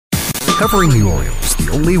Covering the Orioles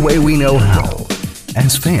the only way we know how,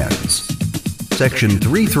 as fans. Section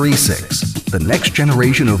 336, the next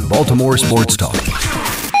generation of Baltimore sports talk.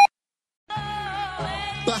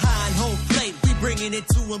 Behind home plate, we bringing it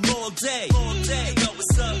to them all day. Yo,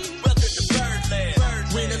 what's up? Welcome to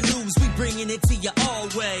Birdland. Win or lose, we bringing it to you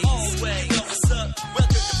always. Yo, what's up?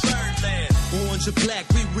 Welcome to Birdland. Orange or black,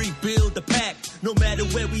 we rebuild the pack. No matter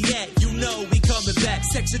where we at, you know we coming back.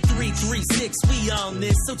 Section 336, we on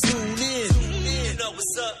this, so tune in. You know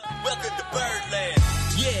what's up? Welcome to Birdland.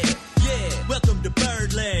 Yeah, welcome to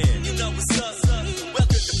Birdland. You know what's up? Welcome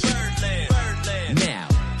to Birdland. Now,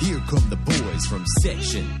 here come the boys from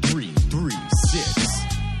Section 336.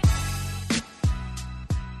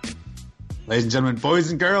 Ladies and gentlemen, boys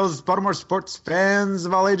and girls, Baltimore sports fans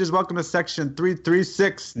of all ages, welcome to Section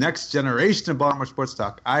 336, Next Generation of Baltimore Sports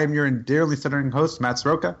Talk. I am your endearingly stuttering host, Matt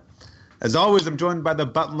Soroka. As always, I'm joined by the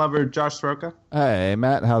button lover, Josh Soroka. Hey,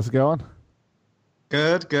 Matt, how's it going?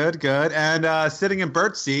 Good. And sitting in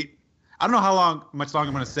Bert's seat, I don't know how much longer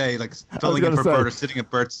I'm going to say, like filling in for Bert or sitting in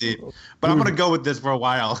Bert's seat, but I'm going to go with this for a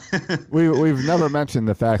while. We've never mentioned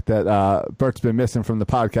the fact that Bert's been missing from the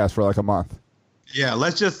podcast for like a month. Yeah,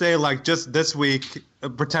 let's just say like just this week,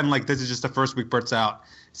 pretend like this is just the first week Bert's out.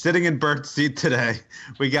 Sitting in Bert's seat today,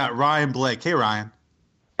 we got Ryan Blake. Hey, Ryan.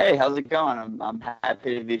 Hey, how's it going? I'm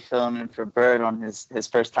happy to be filling in for Bert on his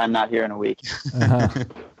first time not here in a week.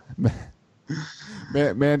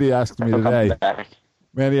 Mandy asked me today.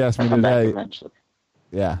 Mandy asked me today.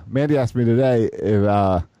 Yeah, Mandy asked me today if,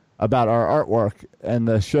 about our artwork and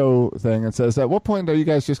the show thing, and says, "At what point are you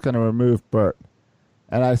guys just going to remove Bert?"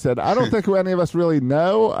 And I said, "I don't think any of us really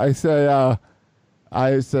know." I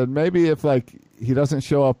said maybe if like he doesn't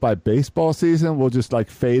show up by baseball season, we'll just like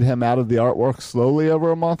fade him out of the artwork slowly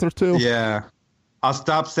over a month or two. Yeah, I'll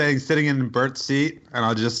stop saying sitting in Bert's seat, and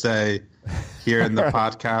I'll just say here in the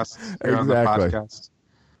podcast. Here on the podcast.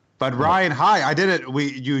 But Ryan, hi. I didn't.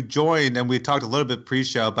 You joined and we talked a little bit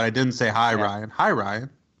pre-show, but I didn't say hi, yeah. Ryan. Hi, Ryan.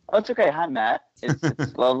 Oh, it's okay. Hi, Matt.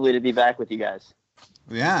 It's lovely to be back with you guys.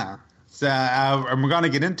 Yeah. So and we're going to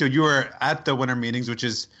get into it. You were at the winter meetings, which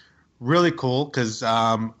is really cool because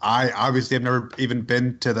I obviously have never even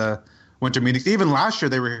been to the winter meetings. Even last year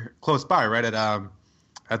they were close by, right? In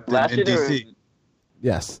DC.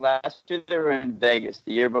 Yes. Last year they were in Vegas.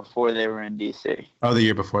 The year before they were in DC. Oh, the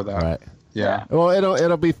year before that. Right. Yeah. Well,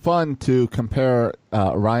 it'll be fun to compare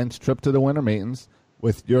Ryan's trip to the winter meetings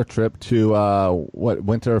with your trip to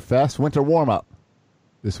winter warm up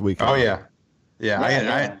this weekend. Oh yeah.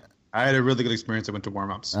 I had a really good experience at winter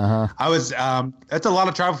warm-ups. Uh-huh. I was that's a lot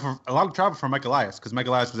of travel for Mike Elias because Mike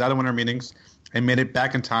Elias was at the winter meetings and made it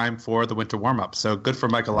back in time for the winter warm-up. So good for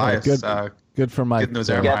Mike Elias. Good for Mike. Getting those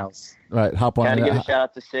air miles. Right. Hop on. Got to give a shout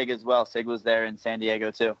out to Sig as well. Sig was there in San Diego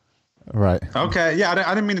too. Right. Okay. Yeah,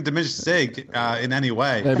 I didn't mean to diminish Sig in any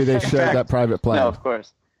way. Maybe they shared that private plane. No, of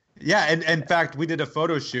course. Yeah, and in fact, we did a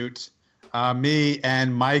photo shoot, me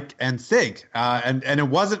and Mike and Sig, and it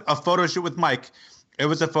wasn't a photo shoot with Mike. It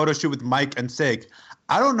was a photo shoot with Mike and Sig.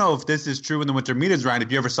 I don't know if this is true in the winter meetings, Ryan.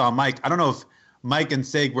 If you ever saw Mike, I don't know if Mike and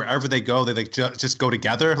Sig, wherever they go, they like just go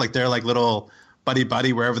together. Like they're like little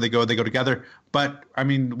buddy. Wherever they go together. But I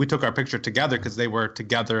mean, we took our picture together because they were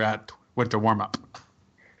together at winter warm up.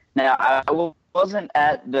 Now I wasn't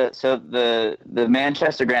at the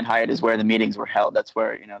Manchester Grand Hyatt is where the meetings were held. That's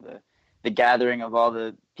where the gathering of all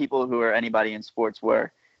the people who are anybody in sports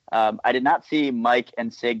were. I did not see Mike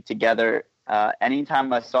and Sig together.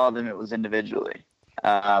 Anytime I saw them, it was individually.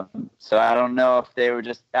 So I don't know if they were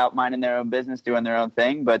just out minding their own business, doing their own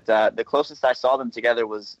thing. But the closest I saw them together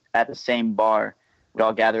was at the same bar. We'd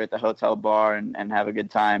all gather at the hotel bar and have a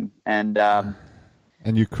good time. And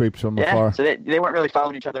you creeped from afar. So they weren't really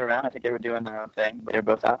following each other around. I think they were doing their own thing, but they were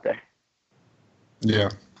both out there. Yeah.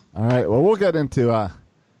 All right. Well, we'll get into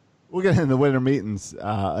the winter meetings in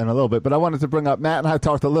a little bit. But I wanted to bring up Matt and I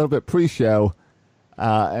talked a little bit pre-show.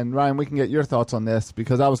 And Ryan, we can get your thoughts on this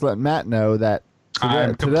because I was letting Matt know that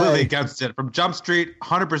I'm completely against it. From Jump Street,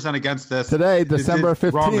 100% against this. Today, December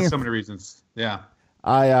 15th. Wrong for so many reasons. Yeah.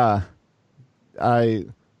 When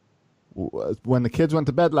the kids went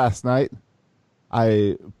to bed last night,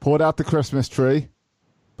 I pulled out the Christmas tree,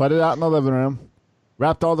 put it out in the living room,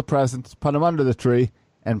 wrapped all the presents, put them under the tree,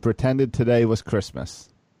 and pretended today was Christmas.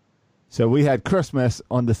 So we had Christmas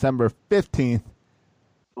on December 15th.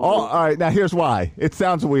 All right, now here's why. It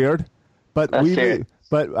sounds weird, but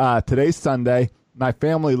today's Sunday. My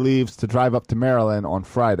family leaves to drive up to Maryland on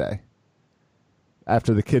Friday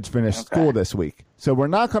after the kids finish school this week. So we're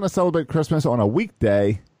not going to celebrate Christmas on a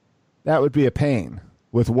weekday. That would be a pain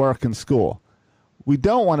with work and school. We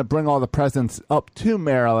don't want to bring all the presents up to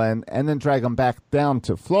Maryland and then drag them back down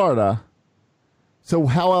to Florida So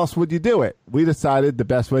how else would you do it? We decided the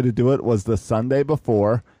best way to do it was the Sunday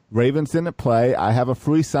before. Ravens didn't play. I have a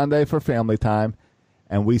free Sunday for family time,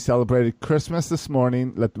 and we celebrated Christmas this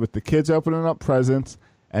morning with the kids opening up presents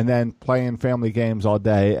and then playing family games all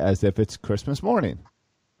day as if it's Christmas morning.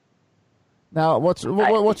 Now, what's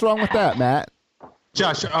wrong with that, Matt?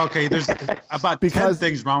 Josh, okay, there's about 10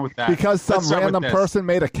 things wrong with that. Because some random person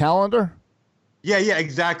made a calendar? Yeah,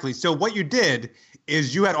 exactly. So what you did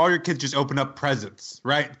is you had all your kids just open up presents,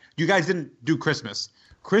 right? You guys didn't do Christmas.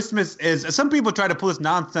 Christmas is, some people try to pull this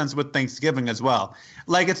nonsense with Thanksgiving as well.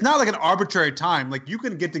 Like, it's not like an arbitrary time. Like, you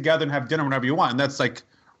can get together and have dinner whenever you want. And that's like,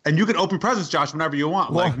 and you can open presents, Josh, whenever you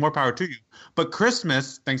want. Like, more power to you. But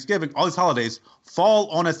Christmas, Thanksgiving, all these holidays fall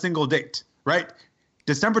on a single date, right?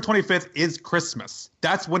 December 25th is Christmas.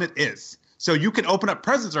 That's when it is. So you can open up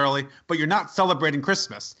presents early, but you're not celebrating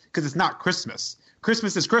Christmas because it's not Christmas.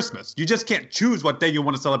 Christmas is Christmas. You just can't choose what day you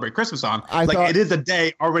want to celebrate Christmas on. It is a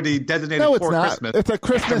day already designated for Christmas. It's a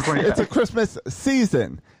Christmas. It's a Christmas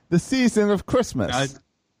season. The season of Christmas.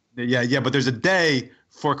 But there's a day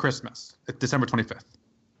for Christmas. It's December 25th.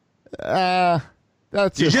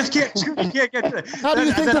 You just can't choose. You can't get to it. How do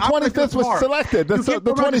you think the 25th was selected? The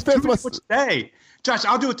 25th was which day? Josh,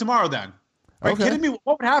 I'll do it tomorrow then. Are you kidding me?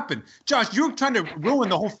 What would happen? Josh, you're trying to ruin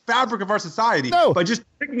the whole fabric of our society by just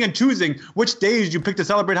picking and choosing which days you pick to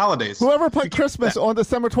celebrate holidays. Whoever put Christmas on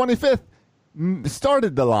December 25th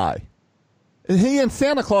started the lie. He and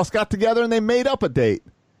Santa Claus got together and they made up a date.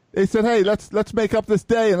 They said, hey, let's make up this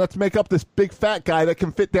day and let's make up this big fat guy that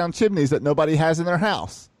can fit down chimneys that nobody has in their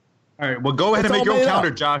house. All right, well, go ahead and make your own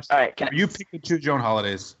calendar, Josh. All right, you pick and choose your own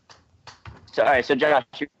holidays. So, all right, so Josh,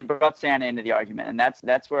 you brought Santa into the argument, and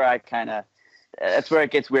that's where I that's where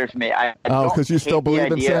it gets weird for me. Because you still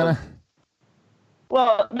believe in Santa?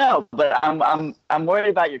 Well, no, but I'm worried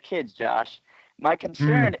about your kids, Josh. My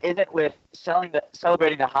concern isn't with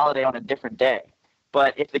celebrating the holiday on a different day.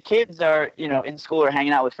 But if the kids are, in school or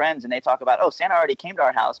hanging out with friends and they talk about, oh, Santa already came to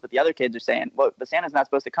our house, but the other kids are saying, well, but Santa's not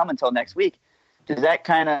supposed to come until next week. Does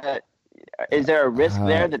that is there a risk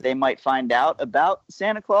there that they might find out about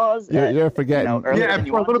Santa Claus? You're forgetting. For a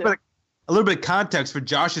little bit of context for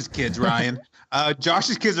Josh's kids, Ryan.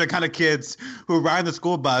 Josh's kids are the kind of kids who ride the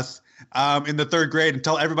school bus in the third grade and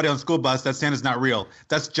tell everybody on the school bus that Santa's not real.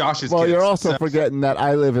 That's Josh's kids. Well, you're also forgetting that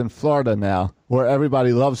I live in Florida now, where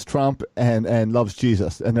everybody loves Trump and loves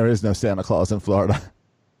Jesus, and there is no Santa Claus in Florida.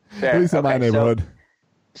 Fair. At least in my neighborhood.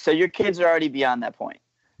 So your kids are already beyond that point.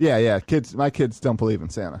 Yeah. My kids don't believe in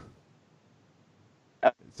Santa.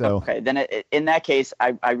 So okay, then in that case,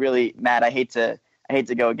 I really, Matt, I hate to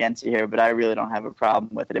go against you here, but I really don't have a problem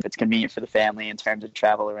with it if it's convenient for the family in terms of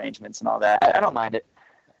travel arrangements and all that. I don't mind it.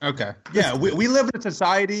 Okay. Yeah, we live in a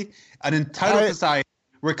society, an entitled society,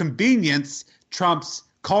 where convenience trumps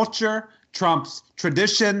culture, trumps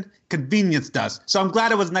tradition, convenience does. So I'm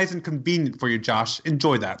glad it was nice and convenient for you, Josh.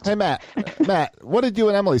 Enjoy that. Hey, Matt, what did you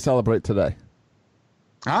and Emily celebrate today?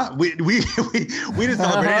 Huh? We didn't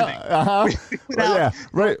celebrate anything.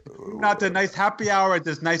 Right. We went out to a nice happy hour at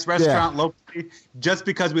this nice restaurant locally, just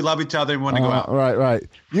because we love each other and want to go out. Right.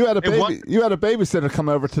 You had a babysitter come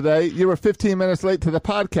over today. You were 15 minutes late to the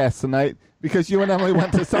podcast tonight because you and Emily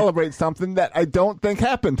went to celebrate something that I don't think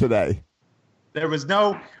happened today. There was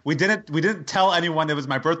we didn't tell anyone it was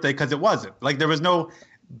my birthday because it wasn't. Like, there was no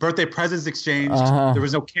birthday presents exchanged. There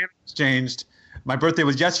was no candles exchanged. My birthday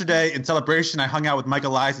was yesterday. In celebration, I hung out with Mike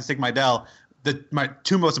Elias and Sig Mejdal, my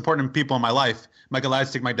two most important people in my life, Mike Elias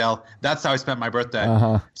and Sig Mejdal. That's how I spent my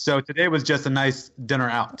birthday. So today was just a nice dinner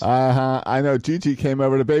out. I know Gigi came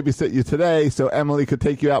over to babysit you today so Emily could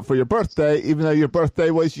take you out for your birthday, even though your birthday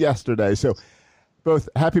was yesterday. So both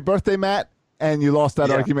happy birthday, Matt, and you lost that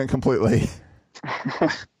argument completely.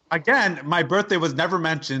 Again, my birthday was never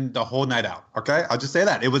mentioned the whole night out, okay? I'll just say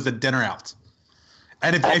that. It was a dinner out.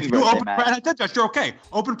 And if you open presents, I did, Josh, you're okay.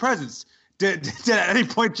 Open presents. Did at any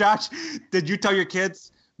point, Josh, did you tell your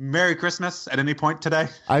kids Merry Christmas at any point today?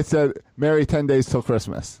 I said Merry 10 days till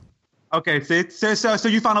Christmas. Okay, so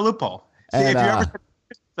you found a loophole. See, if you ever said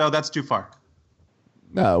Christmas, so that's too far.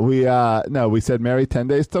 No, we said Merry 10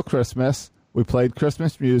 days till Christmas. We played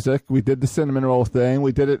Christmas music. We did the cinnamon roll thing.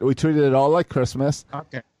 We treated it all like Christmas.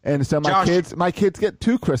 Okay. And so my kids get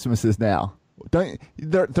 2 Christmases now.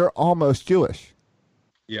 They're almost Jewish.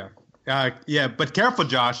 Yeah. But careful,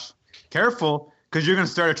 Josh. Careful, because you're going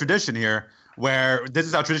to start a tradition here where this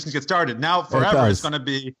is how traditions get started. Now, forever, it's going to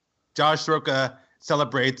be Josh Soroka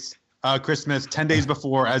celebrates Christmas 10 days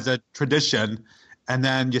before as a tradition, and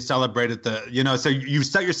then you celebrate it so you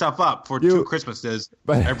set yourself up for 2 Christmases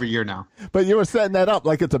every year now. But you were setting that up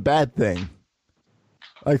like it's a bad thing.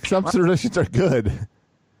 Like some traditions are good.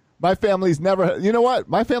 My family's never, you know what?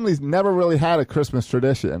 My family's never really had a Christmas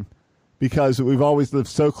tradition because we've always lived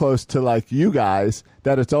so close to like you guys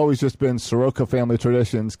that it's always just been Soroka family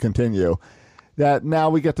traditions continue. That now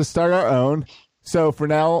we get to start our own. So from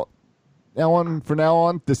now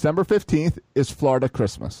on, December 15th is Florida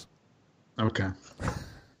Christmas. Okay.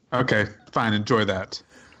 Okay, fine. Enjoy that.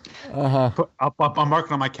 I'm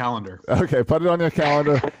marking on my calendar. Okay, put it on your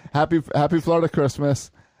calendar. Happy Florida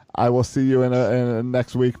Christmas. I will see you in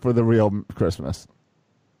next week for the real Christmas.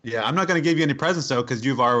 Yeah, I'm not going to give you any presents, though, because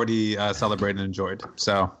you've already celebrated and enjoyed.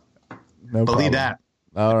 So, No believe problem. that.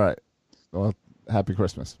 All right. Well, happy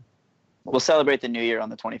Christmas. We'll celebrate the New Year on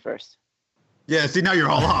the 21st. Yeah, see, now you're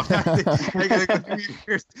all off.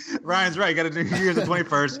 Ryan's right. You got to do New Year's the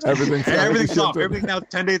 21st. Everything's off. Everything's now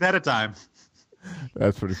 10 days ahead of time.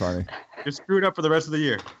 That's pretty funny. You're screwed up for the rest of the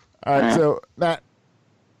year. All right, so Matt,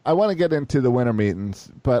 I want to get into the winter meetings,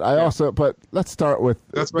 but let's start with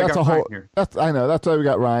That's why I got Ryan here. I know that's why we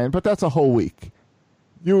got Ryan, but that's a whole week.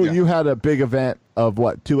 You had a big event of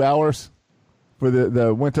what, 2 hours for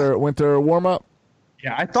the winter warm up?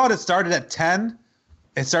 Yeah, I thought it started at 10.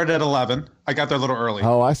 It started at 11. I got there a little early.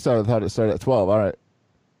 Oh, thought it started at 12. All right.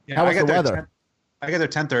 Yeah, How was I got the there weather? I got there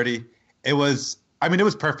 10:30. It was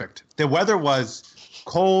perfect. The weather was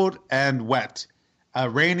cold and wet,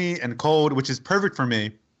 rainy and cold, which is perfect for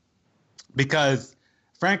me because,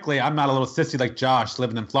 frankly, I'm not a little sissy like Josh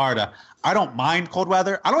living in Florida. I don't mind cold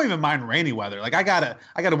weather. I don't even mind rainy weather. Like I got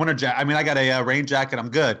a winter jacket. I mean, I got a rain jacket. I'm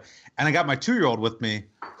good. And I got my 2-year-old with me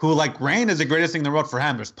who like rain is the greatest thing in the world for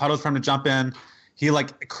him. There's puddles for him to jump in. He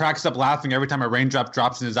like cracks up laughing every time a raindrop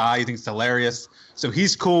drops in his eye. He thinks it's hilarious. So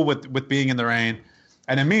he's cool with being in the rain.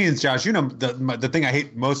 And it means, Josh, you know, the thing I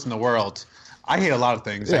hate most in the world. I hate a lot of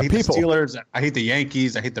things. Yeah, I hate people. the Steelers. I hate the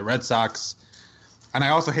Yankees. I hate the Red Sox. And I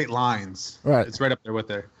also hate lines. Right. It's right up there with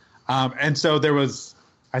there. And so there was,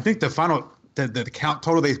 I think the count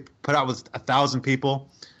total they put out was 1,000 people.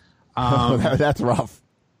 That's rough.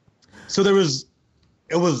 So it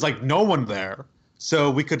was like no one there.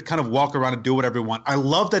 So we could kind of walk around and do whatever we want. I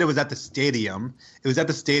love that it was at the stadium.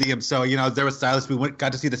 So, you know, there was Silas. We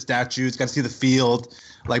got to see the statues, got to see the field,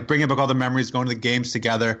 like bringing back all the memories, going to the games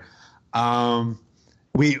together.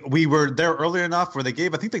 We were there early enough where they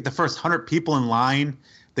gave, I think, like the first 100 people in line,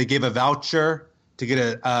 they gave a voucher to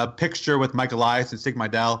get a picture with Mike Elias and Sig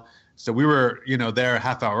Mejdal. So we were, you know, there a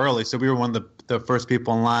half hour early. So we were one of the first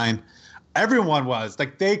people in line. Everyone was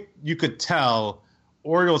like you could tell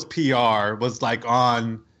Orioles PR was like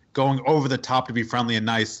on going over the top to be friendly and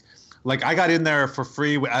nice. Like I got in there for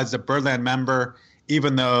free as a Birdland member,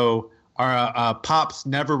 even though our Pops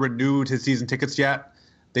never renewed his season tickets yet.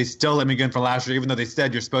 They still let me get in for last year, even though they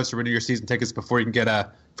said you're supposed to renew your season tickets before you can get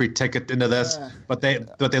a free ticket into this. But they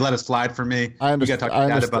let it slide for me. I understand.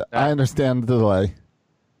 About that. I understand the delay.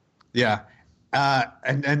 Yeah.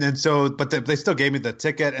 And so, but they still gave me the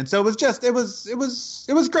ticket. And so it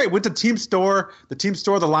was great. Went to Team Store. The Team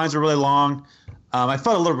Store, the lines were really long. I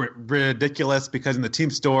felt a little ridiculous because in the Team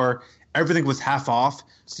Store, everything was half off.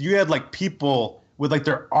 So you had like people with like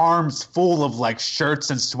their arms full of like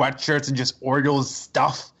shirts and sweatshirts and just Orioles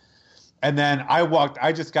stuff. And then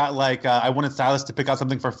I just got like, I wanted Silas to pick out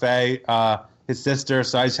something for Faye, his sister.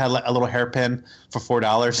 So I just had a little hairpin for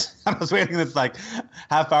 $4. I was waiting this like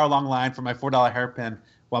half-hour long line for my $4 hairpin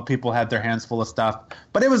while people had their hands full of stuff.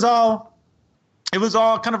 But it was all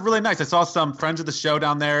kind of really nice. I saw some friends of the show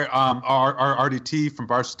down there. Our RDT from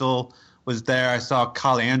Barstool was there. I saw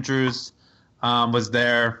Kyle Andrews was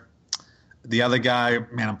there. The other guy,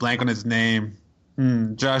 man, I'm blank on his name.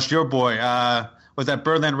 Josh, your boy, was at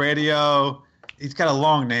Birdland Radio. He's got a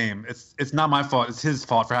long name. It's not my fault. It's his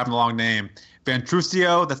fault for having a long name.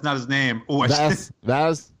 Vantrucio, that's not his name. Ooh,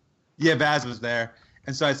 Vaz? Yeah, Vaz was there.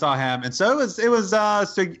 And so I saw him. And so it was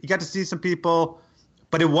so you got to see some people,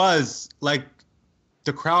 but it was like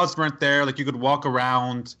the crowds weren't there. Like you could walk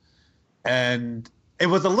around and it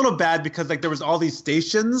was a little bad because like there was all these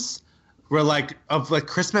stations where like of like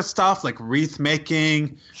Christmas stuff, like wreath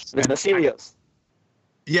making. The cereals.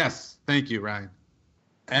 Yes. Thank you, Ryan.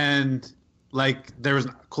 And like there was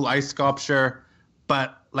a cool ice sculpture,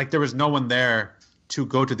 but like there was no one there to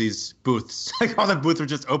go to these booths. Like all the booths were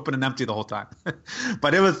just open and empty the whole time.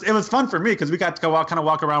 But it was fun for me because we got to go out, kind of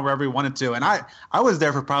walk around wherever we wanted to. And I was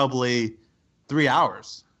there for probably 3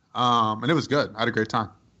 hours. And it was good. I had a great time.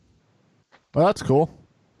 Well, that's cool.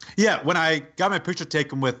 Yeah, when I got my picture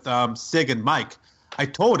taken with Sig and Mike, I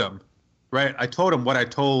told him what I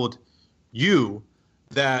told you,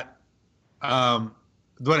 that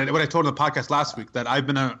what I told in the podcast last week, that I've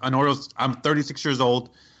been an Orioles. I'm 36 years old,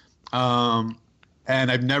 and and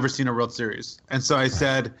I've never seen a World Series. And so I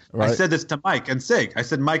said, Right. I said this to Mike and Sig. I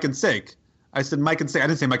said, Mike and Sig. I said, Mike and Sig. I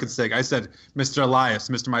didn't say Mike and Sig. I said, Mr. Elias,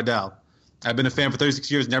 Mr. Meidel. I've been a fan for 36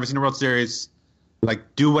 years, never seen a World Series.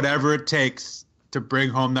 Like, do whatever it takes to bring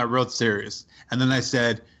home that World Series. And then I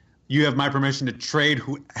said, you have my permission to trade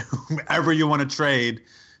whomever you want to trade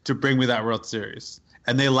to bring me that World Series.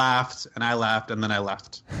 And they laughed, and I laughed, and then I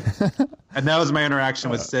left. And that was my interaction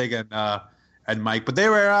with Sig and Mike. But they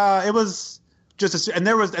were, it was just, and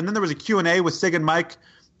then there was a Q&A with Sig and Mike.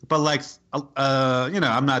 But like,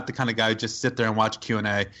 I'm not the kind of guy who just sit there and watch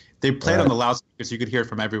Q&A. They played on the loudspeakers, so you could hear it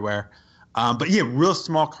from everywhere. But yeah, real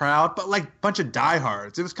small crowd, but like a bunch of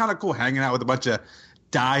diehards. It was kind of cool hanging out with a bunch of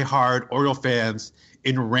diehard Oriole fans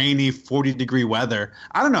in rainy 40-degree weather.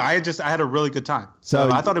 I don't know. I had a really good time. So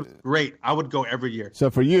I thought it was great. I would go every year. So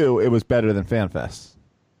for you, it was better than FanFest.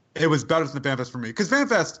 It was better than FanFest for me. Because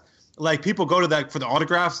FanFest, like, people go to that for the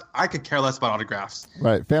autographs. I could care less about autographs.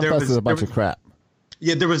 Right. FanFest is a bunch of crap.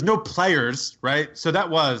 Yeah, there was no players, right? So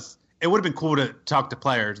it would have been cool to talk to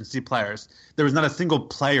players and see players. There was not a single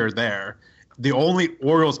player there. The only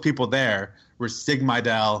Orioles people there were Sig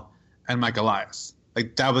Meidel and Mike Elias.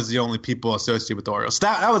 Like, that was the only people associated with the Orioles.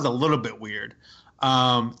 That was a little bit weird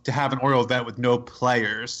to have an Oriole event with no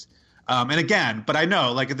players. And again, but I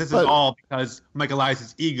know, like, this is all because Mike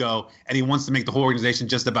Elias' ego, and he wants to make the whole organization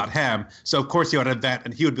just about him. So, of course, he had an event,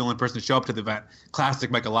 and he would be the only person to show up to the event. Classic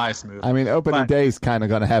Mike Elias move. I mean, opening day is kind of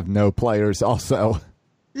going to have no players also.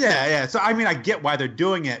 Yeah. So, I mean, I get why they're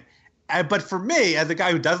doing it. But for me, as a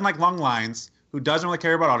guy who doesn't like long lines, who doesn't really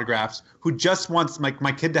care about autographs, who just wants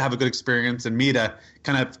my kid to have a good experience and me to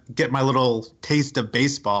kind of get my little taste of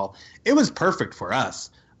baseball, it was perfect for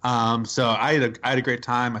us. So I had a great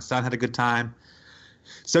time. My son had a good time.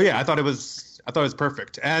 So yeah, I thought it was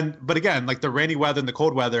perfect. But again, like, the rainy weather and the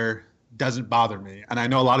cold weather doesn't bother me. And I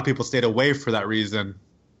know a lot of people stayed away for that reason.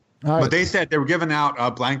 All right. But they said they were giving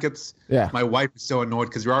out blankets. Yeah. My wife was so annoyed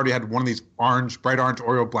because we already had one of these bright orange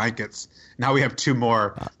Oriole blankets. Now we have two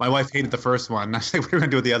more. My wife hated the first one. I think we were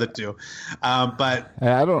going to do with the other two. But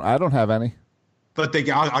Hey, I don't have any. But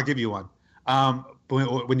I'll give you one.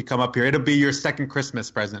 When you come up here, it'll be your second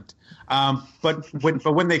Christmas present. But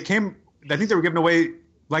when they came, I think they were giving away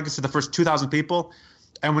blankets to the first 2,000 people.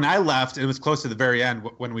 And when I left, it was close to the very end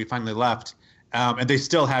when we finally left. And they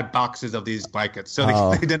still had boxes of these blankets, so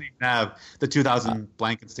they didn't even have the 2,000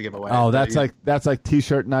 blankets to give away. Oh, that's like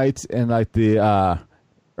T-shirt nights in like the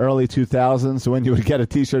early 2000s when you would get a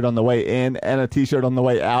T-shirt on the way in and a T-shirt on the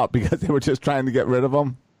way out because they were just trying to get rid of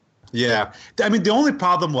them. Yeah, I mean, the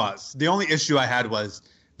only issue I had was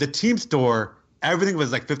the team store. Everything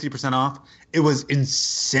was like 50% off. It was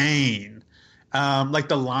insane. Like,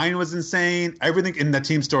 the line was insane. Everything in the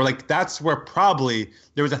team store, like, that's where probably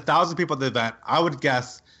there was 1,000 people at the event. I would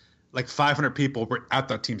guess like 500 people were at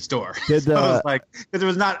the team store. So it was like, because there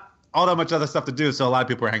was not all that much other stuff to do, so a lot of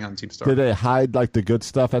people were hanging on the team store. Did they hide like the good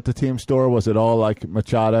stuff at the team store? Was it all like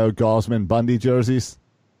Machado, Gosman, Bundy jerseys?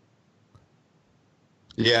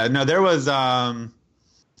 Yeah, no, there was. I mean,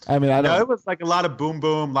 I don't. No, it was like a lot of Boom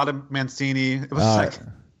Boom, a lot of Mancini. It was like.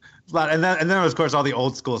 And then of course, all the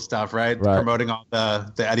old school stuff, right? Promoting all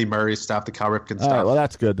the Eddie Murray stuff, the Cal Ripken stuff. All right, well,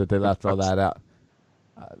 that's good that they left all that out.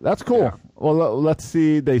 That's cool. Yeah. Well, let's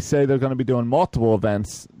see. They say they're going to be doing multiple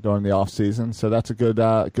events during the off season, so that's a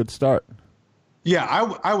good start. Yeah,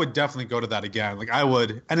 I would definitely go to that again. Like, I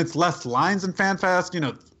would, and it's less lines than FanFest. You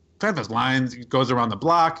know, FanFest lines goes around the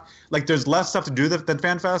block. Like, there's less stuff to do than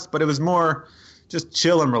FanFest, but it was more just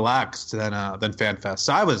chill and relaxed than FanFest.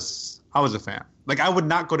 So I was a fan. Like, I would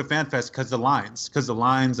not go to FanFest because the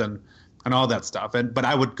lines and all that stuff. But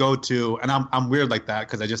I would go to, and I'm weird like that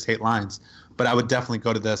because I just hate lines. But I would definitely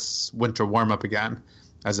go to this winter warm up again,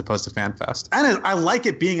 as opposed to FanFest. And I like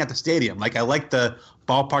it being at the stadium. Like, I like the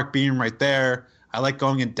ballpark being right there. I like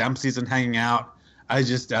going in Dempsey's and hanging out. I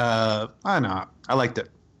just, I don't know. I liked it.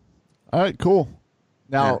 All right, cool.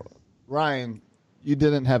 Now, Ryan, you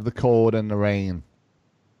didn't have the cold and the rain.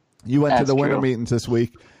 You went to the winter meetings this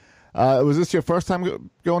week. Was this your first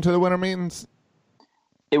time going to the winter meetings?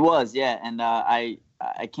 It was, yeah. And I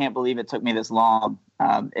can't believe it took me this long.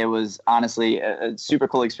 It was honestly a super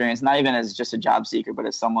cool experience, not even as just a job seeker, but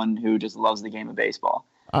as someone who just loves the game of baseball.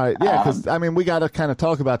 All right, yeah, because, I mean, we got to kind of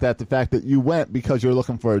talk about that, the fact that you went because you're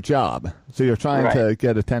looking for a job. So you're trying to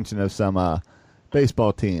get attention of some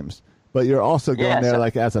baseball teams. But you're also going there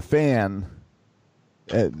like as a fan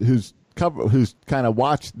who's kind of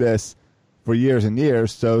watched this for years and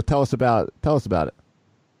years. So tell us about it.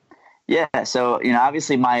 Yeah, so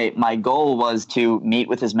obviously my goal was to meet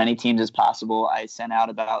with as many teams as possible. I sent out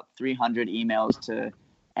about 300 emails to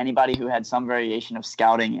anybody who had some variation of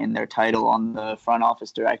scouting in their title on the front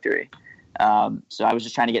office directory. So I was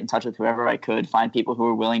just trying to get in touch with whoever I could, find people who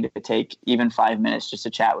were willing to take even 5 minutes just to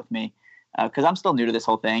chat with me. Because I'm still new to this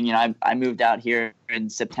whole thing. You know, I moved out here in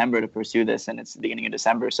September to pursue this, and it's the beginning of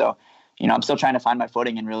December. So, you know, I'm still trying to find my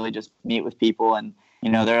footing and really just meet with people. And, you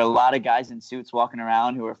know, there are a lot of guys in suits walking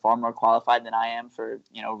around who are far more qualified than I am for,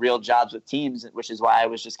 you know, real jobs with teams, which is why I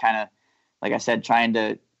was just kind of, like I said, trying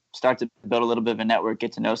to start to build a little bit of a network,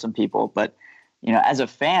 get to know some people. But, you know, as a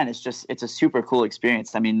fan, it's a super cool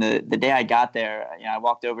experience. I mean, the day I got there, you know, I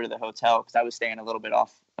walked over to the hotel because I was staying a little bit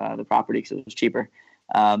off the property because it was cheaper.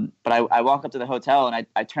 But I walk up to the hotel and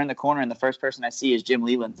I turn the corner and the first person I see is Jim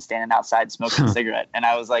Leland standing outside smoking a cigarette. And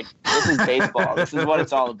I was like, this is baseball. This is what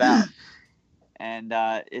it's all about. And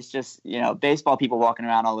it's just, you know, baseball people walking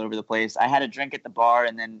around all over the place. I had a drink at the bar,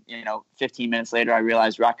 and then, you know, 15 minutes later, I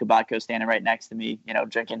realized Rock Kubatko standing right next to me, you know,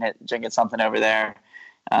 drinking something over there.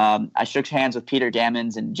 I shook hands with Peter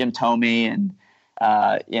Gammons and Jim Thome and,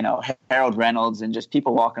 you know, Harold Reynolds and just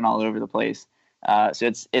people walking all over the place.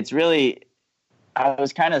 So it's really, I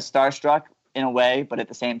was kind of starstruck in a way, but at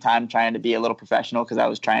the same time trying to be a little professional because I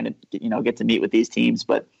was trying to, you know, get to meet with these teams.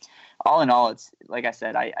 But all in all, it's like I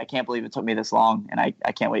said, I can't believe it took me this long, and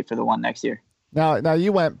I can't wait for the one next year. Now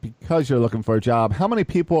you went because you're looking for a job. How many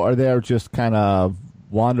people are there just kind of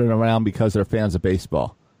wandering around because they're fans of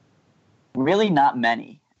baseball? Really not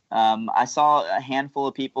many. I saw a handful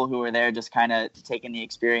of people who were there just kind of taking the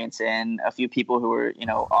experience in, a few people who were, you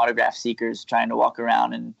know, autograph seekers trying to walk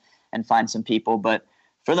around and find some people. But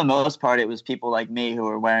for the most part, it was people like me who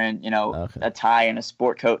were wearing, you know, a tie and a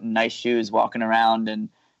sport coat and nice shoes, walking around and,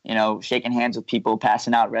 you know, shaking hands with people,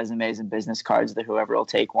 passing out resumes and business cards to whoever will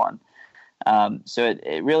take one. So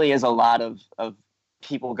it really is a lot of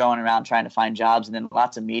people going around trying to find jobs, and then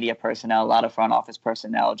lots of media personnel, a lot of front office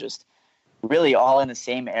personnel, just really all in the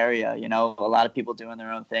same area, you know, a lot of people doing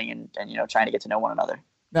their own thing and you know, trying to get to know one another.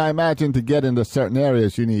 Now, I imagine to get into certain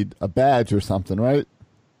areas, you need a badge or something, right?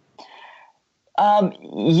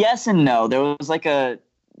 Yes and no.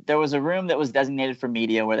 There was a room that was designated for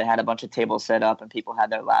media where they had a bunch of tables set up and people had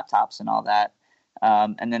their laptops and all that.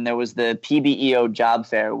 And then there was the PBEO job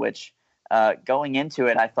fair, which going into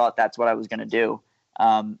it, I thought that's what I was going to do.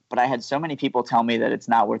 But I had so many people tell me that it's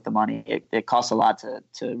not worth the money. It costs a lot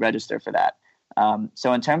to register for that.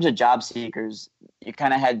 So in terms of job seekers, you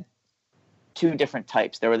kind of had two different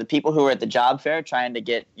types. There were the people who were at the job fair trying to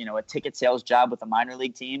get, you know, a ticket sales job with a minor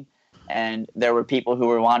league team. And there were people who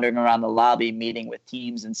were wandering around the lobby, meeting with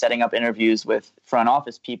teams and setting up interviews with front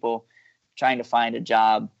office people, trying to find a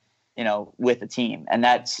job, you know, with a team. And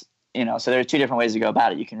that's, you know, so there are two different ways to go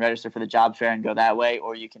about it. You can register for the job fair and go that way,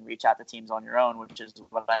 or you can reach out to teams on your own, which is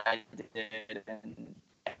what I did,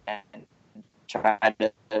 and try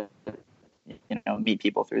to, you know, meet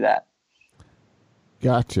people through that.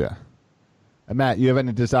 Gotcha. And Matt, you have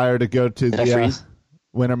any desire to go to the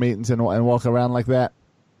winter meetings and walk around like that?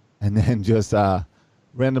 And then just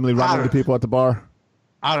randomly run into people at the bar?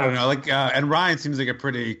 I don't know. Like, and Ryan seems like a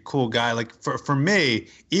pretty cool guy. Like, for me,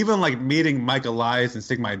 even like meeting Mike Elias and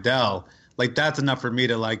Sig Mejdal, like that's enough for me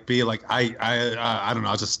to like be like I don't know.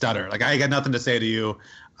 I'll just stutter. Like I got nothing to say to you.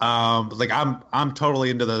 Like I'm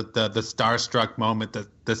totally into the starstruck moment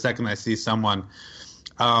the second I see someone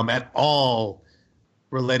at all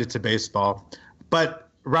related to baseball. But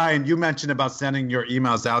Ryan, you mentioned about sending your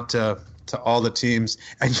emails out to all the teams,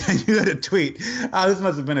 and you had a tweet. This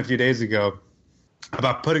must have been a few days ago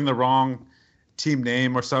about putting the wrong team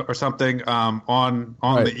name or something on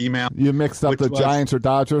right. The email. You mixed up the Giants or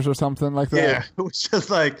Dodgers or something like that. Yeah, it was just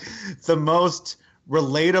like the most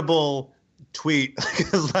relatable tweet.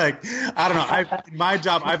 Because like I don't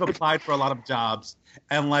know, I've applied for a lot of jobs,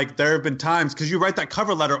 and like there have been times because you write that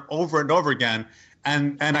cover letter over and over again.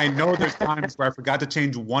 And I know there's times where I forgot to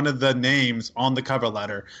change one of the names on the cover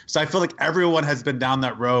letter. So I feel like everyone has been down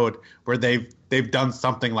that road where they've done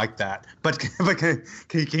something like that. But can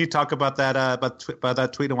you talk about that about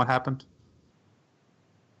that tweet and what happened?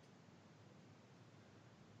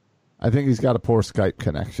 I think he's got a poor Skype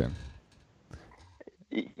connection.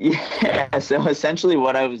 Yeah. So essentially,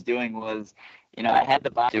 what I was doing was, you know, I had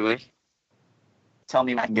the bot do it. Tell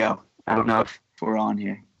me when I can go. I don't know if we're on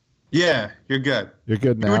here. Yeah, you're good. You're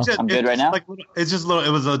good now. I'm good right now? It's just a little. It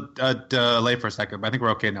was a delay for a second, but I think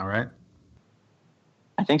we're okay now, right?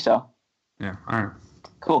 I think so. Yeah. All right.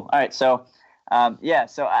 Cool. All right. So,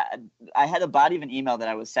 So I had a body of an email that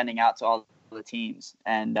I was sending out to all the teams,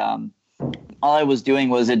 and all I was doing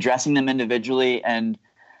was addressing them individually. And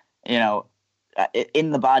you know,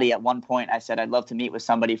 in the body, at one point, I said I'd love to meet with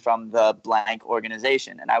somebody from the blank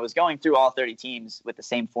organization, and I was going through all 30 teams with the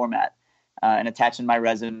same format. and attaching my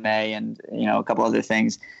resume and, a couple other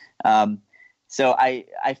things. So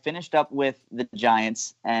I finished up with the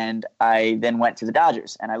Giants, and I then went to the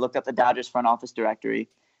Dodgers, and I looked up the Dodgers front office directory,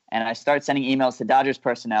 and I started sending emails to Dodgers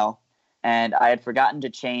personnel, and I had forgotten to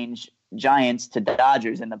change Giants to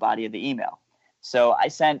Dodgers in the body of the email. So I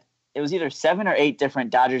sent, it was either 7 or 8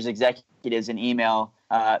 different Dodgers executives an email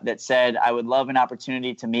that said I would love an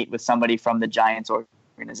opportunity to meet with somebody from the Giants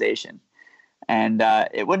organization. And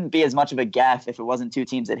it wouldn't be as much of a gaffe if it wasn't 2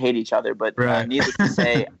 teams that hate each other. But needless to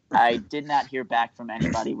say, I did not hear back from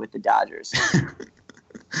anybody with the Dodgers.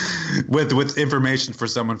 with information for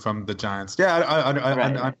someone from the Giants. Yeah,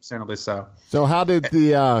 understandably so. So how did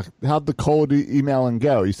the cold emailing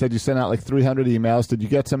go? You said you sent out like 300 emails. Did you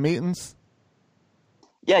get some meetings?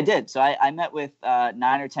 Yeah, I did. So I met with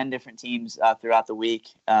 9 or 10 different teams throughout the week,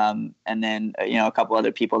 and then a couple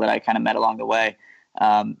other people that I kind of met along the way.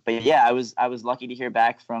 But yeah, I was lucky to hear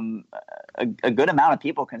back from a good amount of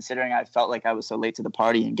people, considering I felt like I was so late to the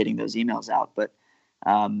party and getting those emails out. But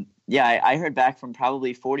yeah, I heard back from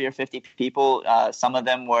probably 40 or 50 people. Some of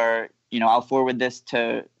them were, I'll forward this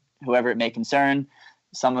to whoever it may concern.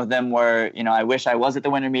 Some of them were, I wish I was at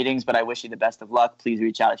the winter meetings, but I wish you the best of luck. Please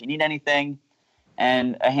reach out if you need anything.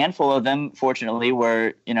 And a handful of them, fortunately,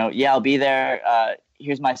 were, yeah, I'll be there.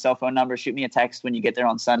 Here's my cell phone number. Shoot me a text when you get there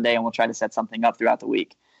on Sunday, and we'll try to set something up throughout the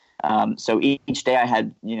week. So each day I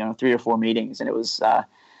had, 3 or 4 meetings, and it was, I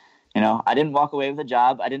didn't walk away with a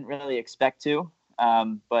job. I didn't really expect to.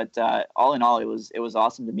 But all in all, it was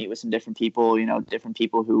awesome to meet with some different people, different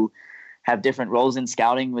people who have different roles in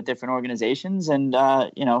scouting with different organizations, and,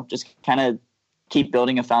 just kind of keep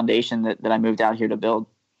building a foundation that I moved out here to build.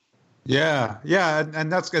 Yeah,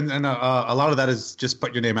 and that's and a lot of that is just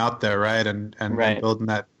put your name out there, right? And building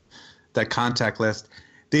that contact list.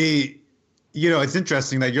 It's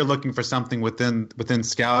interesting that you're looking for something within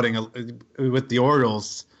scouting with the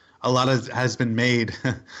Orioles. A lot has been made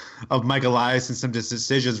of Mike Elias and some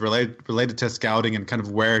decisions related to scouting and kind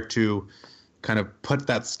of where to kind of put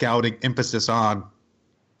that scouting emphasis on.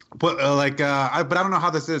 But but I don't know how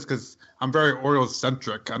this is because I'm very Orioles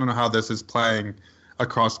centric. I don't know how this is playing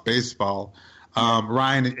across baseball.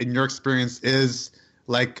 Ryan, in your experience,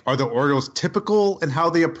 are the Orioles typical in how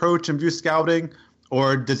they approach and view scouting,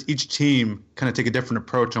 or does each team kind of take a different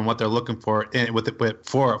approach on what they're looking for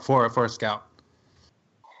for a scout?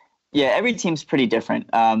 Yeah, every team's pretty different.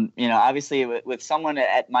 Obviously with someone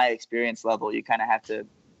at my experience level, you kind of have to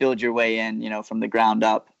build your way in, from the ground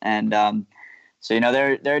up. And so,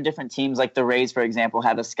 there are different teams, like the Rays, for example,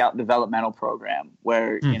 have a scout developmental program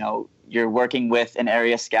where, you're working with an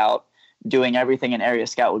area scout, doing everything an area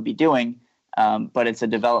scout would be doing, but it's a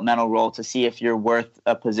developmental role to see if you're worth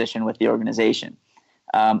a position with the organization.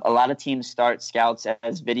 A lot of teams start scouts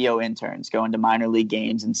as video interns, going to minor league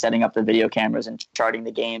games and setting up the video cameras and charting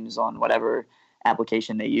the games on whatever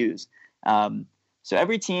application they use. So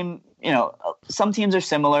every team, some teams are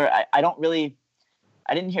similar. I only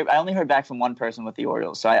heard back from one person with the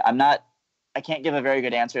Orioles. So I can't give a very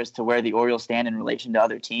good answer as to where the Orioles stand in relation to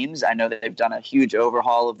other teams. I know that they've done a huge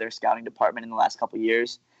overhaul of their scouting department in the last couple of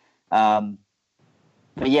years. But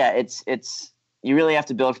yeah, it's you really have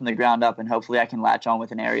to build from the ground up, and hopefully I can latch on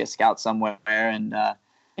with an area scout somewhere and,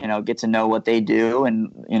 get to know what they do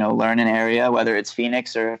and, learn an area, whether it's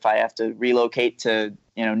Phoenix or if I have to relocate to,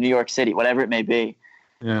 New York City, whatever it may be.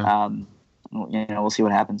 Yeah. We'll see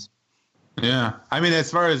what happens. Yeah.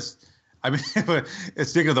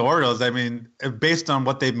 Speaking of the Orioles, based on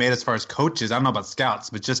what they've made as far as coaches, I don't know about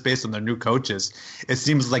scouts, but just based on their new coaches, it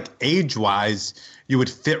seems like age-wise, you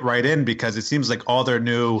would fit right in because it seems like all their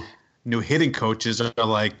new hitting coaches are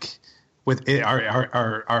like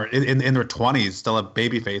are in their 20s, still have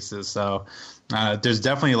baby faces. So there's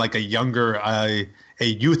definitely like a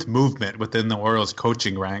youth movement within the Orioles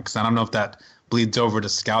coaching ranks. I don't know if that bleeds over to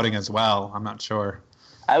scouting as well. I'm not sure.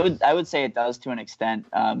 I would say it does to an extent.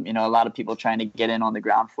 A lot of people trying to get in on the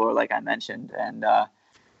ground floor, like I mentioned, and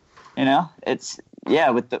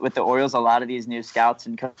with the Orioles, a lot of these new scouts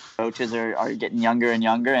and coaches are getting younger and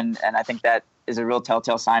younger, and I think that is a real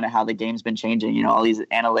telltale sign of how the game's been changing. All these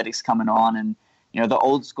analytics coming on, and the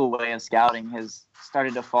old school way of scouting has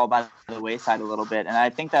started to fall by the wayside a little bit, and I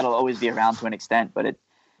think that'll always be around to an extent. But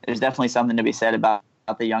there's definitely something to be said about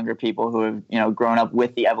the younger people who have grown up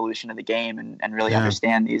with the evolution of the game and really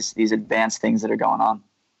understand these advanced things that are going on.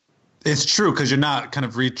 It's true, because you're not kind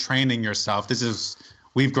of retraining yourself.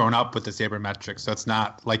 We've grown up with the sabermetrics, so it's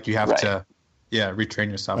not like you have to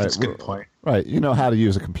retrain yourself. Right. That's a good point. Right. You know how to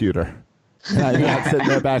use a computer. You're not sitting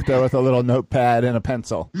there back there with a little notepad and a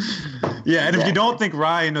pencil. Yeah, and if you don't think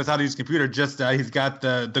Ryan knows how to use a computer, just he's got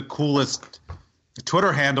the coolest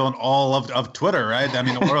Twitter handle in all of Twitter, right? I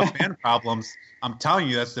mean, Orioles fan problems. I'm telling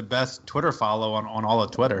you, that's the best Twitter follow on all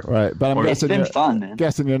of Twitter. Right, but I'm It's been fun, man.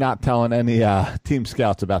 Guessing you're not telling any team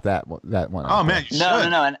scouts about that one. Oh man, you should.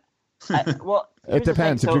 No. And it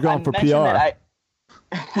depends. If you're going for PR.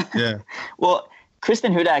 Yeah. Well,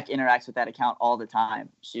 Kristen Hudak interacts with that account all the time.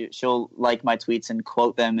 She'll like my tweets and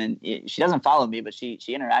quote them, and she doesn't follow me, but she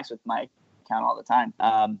interacts with my account all the time.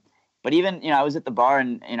 But even, I was at the bar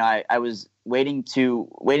and, I was waiting to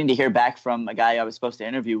hear back from a guy I was supposed to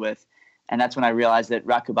interview with. And that's when I realized that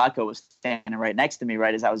Rock Kubatko was standing right next to me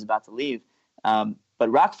right as I was about to leave. But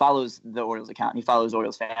Rock follows the Orioles account. He follows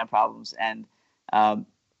Orioles Fan Problems. And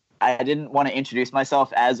I didn't want to introduce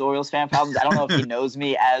myself as Orioles Fan Problems. I don't know if he knows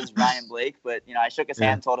me as Ryan Blake, but, I shook his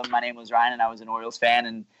hand, told him my name was Ryan and I was an Orioles fan.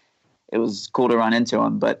 And it was cool to run into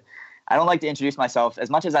him. But I don't like to introduce myself. As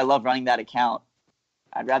much as I love running that account,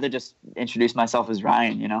 I'd rather just introduce myself as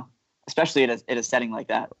Ryan, especially at a setting like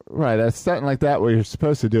that. Right, a setting like that, what you're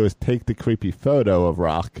supposed to do is take the creepy photo of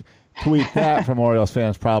Rock, tweet that from Orioles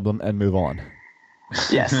Fans Problem, and move on.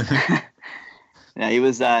 Yes. Yeah, he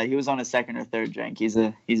was on his second or third drink. He's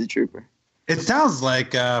a trooper. It sounds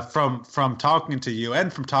like from talking to you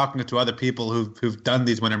and from talking to other people who've done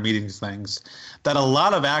these winter meetings things, that a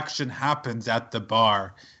lot of action happens at the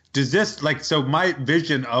bar. Does this so my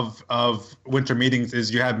vision of winter meetings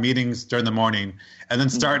is you have meetings during the morning and then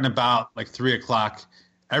starting about 3:00,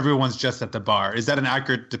 everyone's just at the bar. Is that an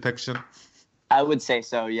accurate depiction? I would say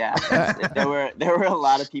so. Yeah. there were a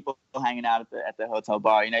lot of people hanging out at the hotel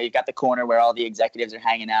bar. You've got the corner where all the executives are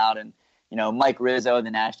hanging out, and Mike Rizzo of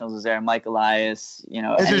the Nationals is there, Mike Elias.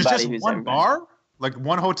 Is there just one bar,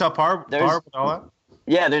 one hotel bar with all that?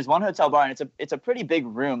 Yeah, there's one hotel bar, and it's a pretty big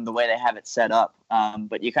room the way they have it set up.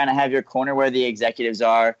 But you kind of have your corner where the executives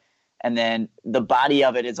are, and then the body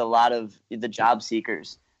of it is a lot of the job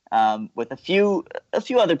seekers, with a few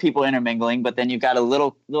other people intermingling. But then you've got a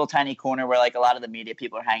little tiny corner where a lot of the media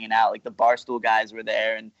people are hanging out. The Barstool guys were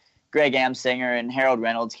there, and Greg Amsinger and Harold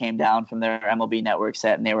Reynolds came down from their MLB Network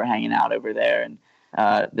set, and they were hanging out over there. And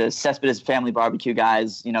the Cespedes Family Barbecue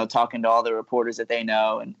guys, talking to all the reporters that they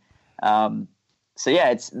know, and so yeah,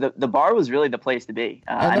 it's the bar was really the place to be.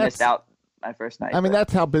 I missed out my first night. I mean,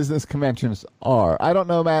 that's how business conventions are. I don't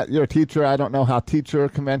know, Matt, you're a teacher. I don't know how teacher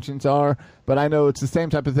conventions are, but I know it's the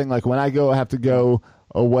same type of thing. When I have to go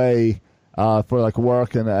away for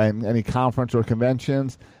work and any conference or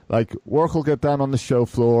conventions, work will get done on the show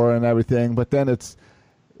floor and everything, but then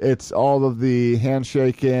it's all of the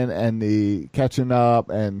handshaking and the catching up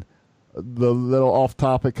and the little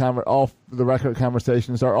off-topic, off-the-record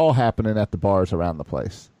conversations are all happening at the bars around the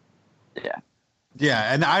place. Yeah.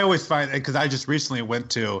 Yeah, and I always find, because I just recently went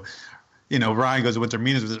to, Ryan goes to winter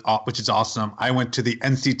meetings, which is awesome. I went to the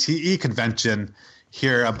NCTE convention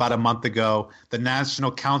here about a month ago, the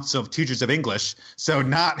National Council of Teachers of English. So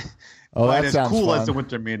not quite as cool fun as the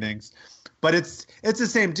winter meetings. But it's the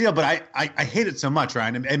same deal. But I hate it so much,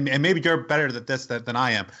 Ryan. And maybe you're better at this than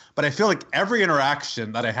I am. But I feel like every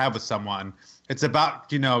interaction that I have with someone, it's about,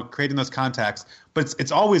 creating those contacts. But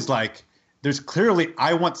it's always there's clearly,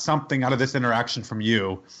 I want something out of this interaction from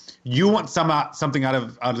you. You want something out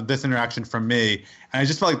of this interaction from me. And I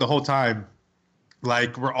just felt the whole time,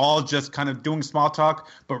 we're all just kind of doing small talk,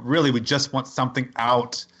 but really we just want something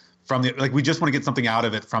out from we just want to get something out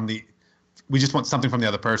of it we just want something from the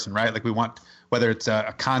other person, right? We want, whether it's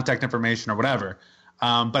a contact information or whatever.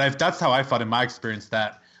 But that's how I felt in my experience,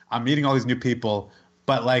 that I'm meeting all these new people,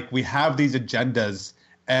 but we have these agendas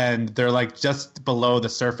and they're just below the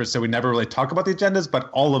surface. So we never really talk about the agendas, but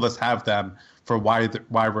all of us have them for why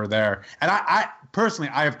we're there. And I personally,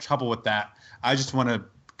 I have trouble with that. I just want to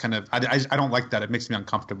I don't like that. It makes me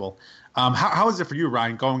uncomfortable. How is it for you,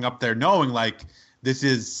 Ryan, going up there knowing this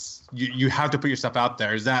is, you have to put yourself out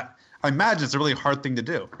there? Is that, I imagine it's a really hard thing to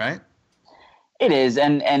do, right? It is,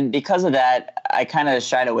 and because of that, I kind of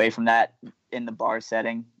shied away from that in the bar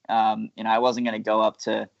setting. I wasn't going to go up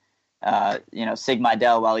to, Sig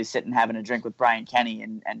Mejdal while he's sitting having a drink with Brian Kenny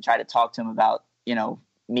and try to talk to him about,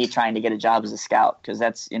 me trying to get a job as a scout, because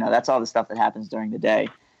that's all the stuff that happens during the day.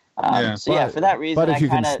 For that reason, but if you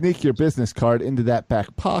can sneak your business card into that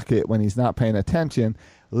back pocket when he's not paying attention,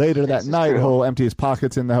 later that night he'll empty his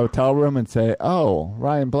pockets in the hotel room and say, "Oh,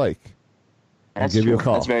 Ryan Blake," and give you a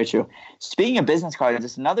call. That's very true. Speaking of business cards,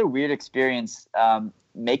 it's another weird experience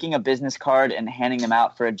making a business card and handing them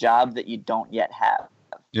out for a job that you don't yet have.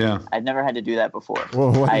 Yeah, I've never had to do that before.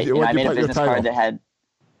 Well, I made a business card that had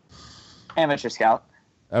amateur scout.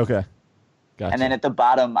 Okay. Gotcha. And then at the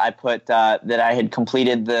bottom, I put that I had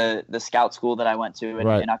completed the scout school that I went to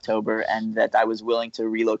in October, and that I was willing to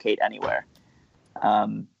relocate anywhere.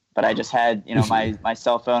 but I just had, my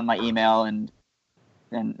cell phone, my email, and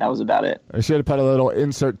that was about it. I should have put a little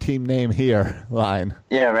insert team name here line.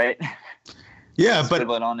 Yeah, right. Yeah, but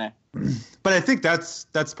scribble it on there. But I think that's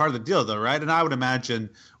part of the deal, though, right? And I would imagine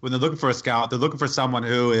when they're looking for a scout, they're looking for someone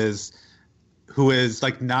who does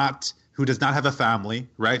not have a family,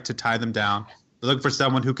 right, to tie them down. They're looking for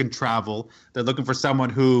someone who can travel. They're looking for someone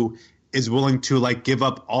who is willing to like give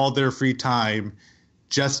up all their free time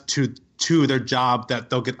just to their job that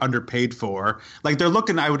they'll get underpaid for. Like they're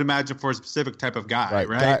looking, I would imagine, for a specific type of guy,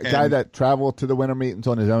 right? Guy that traveled to the winter meetings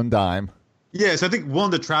on his own dime. Yeah, so I think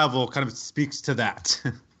willing to travel kind of speaks to that.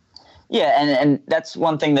 Yeah, and that's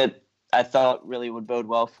one thing that I thought really would bode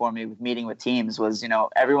well for me with meeting with teams was,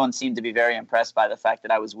 everyone seemed to be very impressed by the fact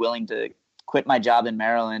that I was willing to quit my job in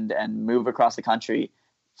Maryland and move across the country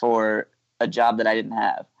for a job that I didn't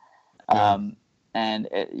have. Yeah.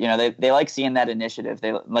 They like seeing that initiative.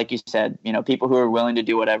 They, like you said, people who are willing to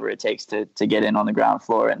do whatever it takes to get in on the ground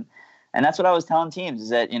floor. And that's what I was telling teams is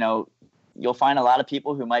that, you'll find a lot of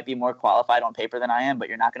people who might be more qualified on paper than I am, but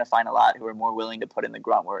you're not going to find a lot who are more willing to put in the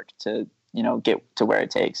grunt work to, get to where it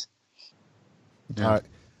takes. Yeah.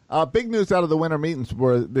 All right. Big news out of the winter meetings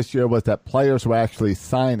this year was that players were actually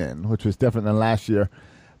signing, which was different than last year.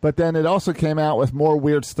 But then it also came out with more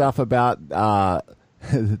weird stuff about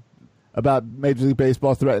about Major League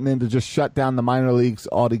Baseball threatening to just shut down the minor leagues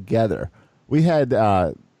altogether. We had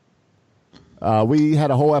a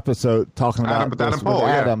whole episode talking about this with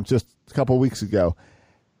Adam just a couple of weeks ago.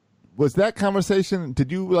 Was that conversation,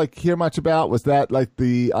 did you hear much about? Was that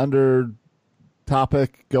the under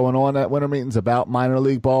topic going on at winter meetings about minor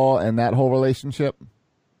league ball and that whole relationship?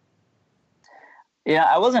 Yeah,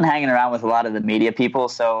 I wasn't hanging around with a lot of the media people,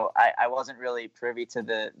 so I wasn't really privy to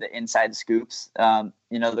the inside scoops.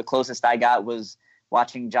 The closest I got was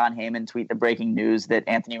watching John Heyman tweet the breaking news that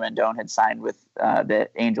Anthony Rendon had signed with the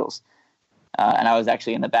Angels. And I was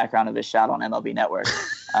actually in the background of his shot on MLB Network.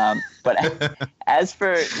 But as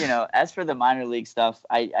for the minor league stuff,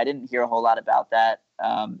 I didn't hear a whole lot about that.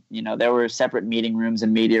 There were separate meeting rooms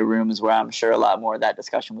and media rooms where I'm sure a lot more of that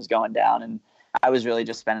discussion was going down. And I was really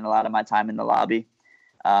just spending a lot of my time in the lobby.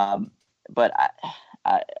 But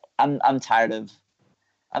I'm tired of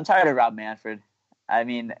Rob Manfred. I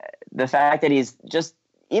mean, the fact that he's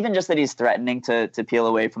that he's threatening to peel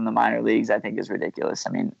away from the minor leagues, I think is ridiculous.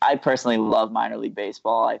 I mean, I personally love minor league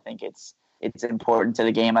baseball. I think it's important to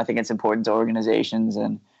the game. I think it's important to organizations,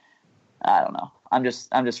 and I don't know. I'm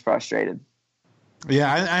just frustrated.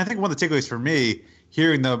 Yeah, I think one of the takeaways for me,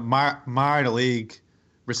 hearing the minor league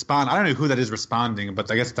respond, I don't know who that is responding, but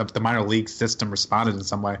I guess the minor league system responded in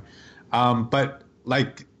some way. But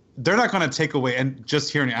they're not going to take away, and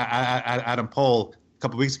just hearing Adam Pohl a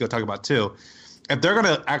couple weeks ago talk about too, if they're going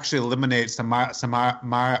to actually eliminate some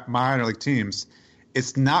minor league teams,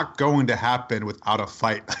 it's not going to happen without a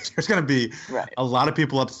fight. There's going to be a lot of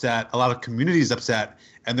people upset, a lot of communities upset,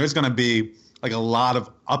 and there's going to be a lot of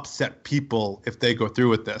upset people if they go through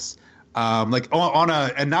with this. And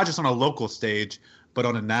not just on a local stage, but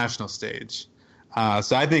on a national stage.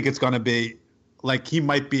 So I think it's going to be he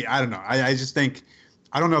might be, I don't know. I just think,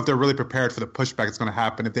 I don't know if they're really prepared for the pushback that's going to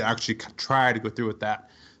happen if they actually try to go through with that.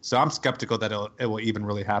 So I'm skeptical that it will even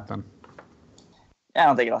really happen. I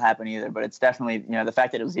don't think it'll happen either, but it's definitely, the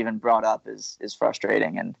fact that it was even brought up is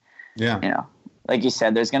frustrating. And, like you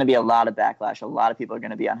said, there's going to be a lot of backlash. A lot of people are going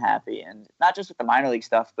to be unhappy, and not just with the minor league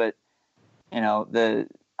stuff, but, the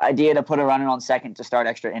idea to put a runner on second to start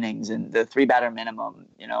extra innings and the 3-batter minimum,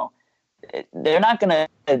 they're not going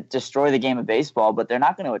to destroy the game of baseball, but they're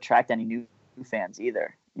not going to attract any new fans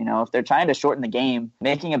either. If they're trying to shorten the game,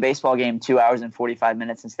 making a baseball game 2 hours and 45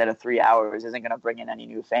 minutes instead of 3 hours isn't going to bring in any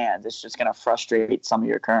new fans. It's just going to frustrate some of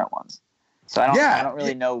your current ones. So I don't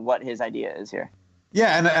really know what his idea is here.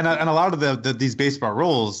 Yeah, and a lot of these baseball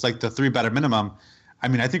rules, like the 3-batter minimum, I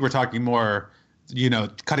mean, I think we're talking more,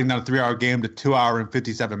 cutting down a 3-hour game to 2 hour and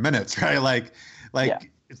 57 minutes, right?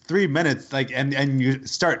 3 minutes, and you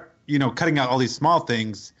start, cutting out all these small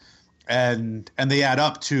things. And they add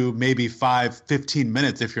up to maybe 15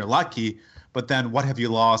 minutes if you're lucky. But then what have you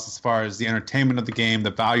lost as far as the entertainment of the game,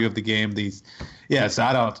 the value of the game? So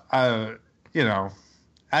I don't,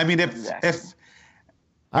 I mean,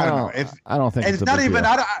 I don't think it's not even.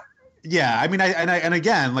 And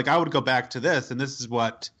again, I would go back to this, and this is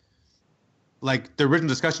what, the original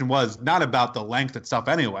discussion was not about the length itself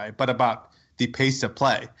anyway, but about the pace of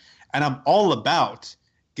play. And I'm all about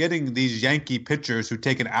getting these Yankee pitchers who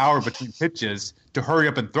take an hour between pitches to hurry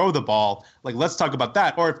up and throw the ball. Let's talk about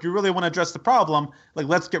that. Or if you really want to address the problem,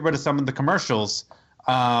 let's get rid of some of the commercials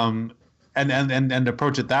and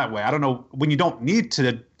approach it that way. I don't know, when you don't need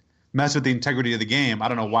to mess with the integrity of the game. I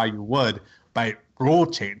don't know why you would by rule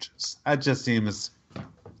changes. That just seems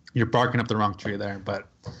you're barking up the wrong tree there. But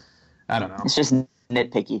I don't know. It's just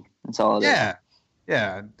nitpicky. That's all it is.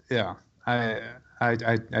 Yeah.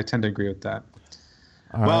 I tend to agree with that.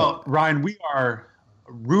 All Well, right. Ryan, we are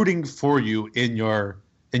rooting for you in your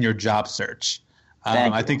job search.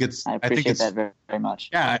 Thank I you. think it's. I think appreciate it's. that very, very much.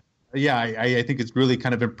 Yeah. I think it's really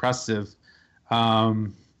kind of impressive.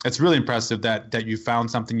 It's really impressive that you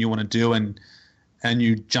found something you want to do and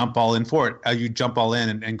you jump all in for it. You jump all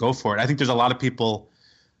in and go for it. I think there's a lot of people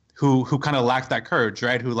who kind of lack that courage,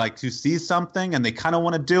 right? Who see something and they kind of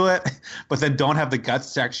want to do it, but then don't have the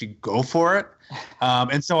guts to actually go for it.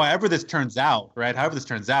 And so however this turns out,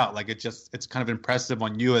 like it's kind of impressive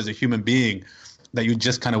on you as a human being that you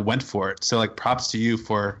just kind of went for it. So like props to you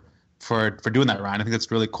for doing that, Ryan. I think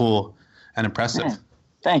that's really cool and impressive. Yeah.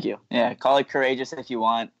 Thank you. Yeah, call it courageous if you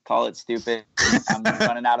want. Call it stupid. I'm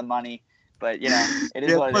running out of money, but it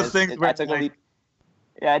is what it is. I took a leap.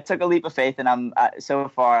 Yeah, I took a leap of faith, and so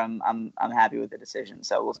far I'm happy with the decision.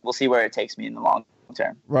 So we'll see where it takes me in the long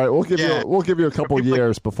term. Right, we'll give you a couple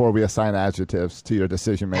years before we assign adjectives to your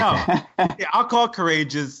decision making. No. Yeah, I'll call it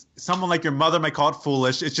courageous. Someone like your mother might call it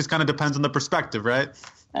foolish. It just kind of depends on the perspective, right?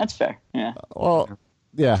 That's fair. Yeah. Well,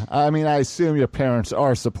 yeah. I mean, I assume your parents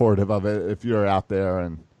are supportive of it if you're out there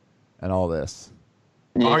and all this.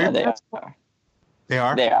 Yeah, Are you? they are. They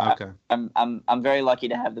are. They are. Okay. I'm very lucky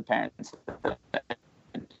to have the parents.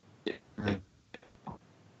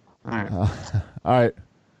 All right. All right.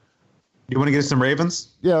 You want to get us some Ravens?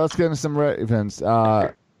 Yeah, let's get into some Ravens.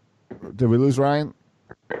 Did we lose Ryan?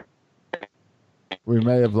 We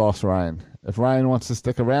may have lost Ryan. If Ryan wants to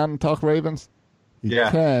stick around and talk Ravens, he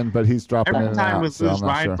can, but he's dropping in Every and time out. we So I'm lose not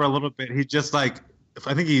Ryan sure. for a little bit, he just I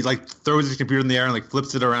think he throws his computer in the air and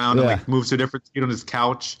flips it around Yeah. and moves to a different seat on his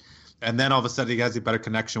couch, and then all of a sudden he has a better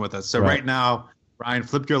connection with us. So Right. right now, Ryan,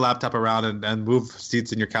 flip your laptop around and move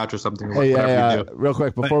seats in your couch or something. Hey, whatever you do. real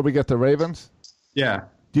quick, before we get to Ravens, Yeah.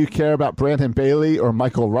 do you care about Brandon Bailey or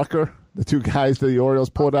Michael Rucker, the two guys that the Orioles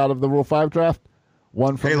pulled out of the Rule 5 draft?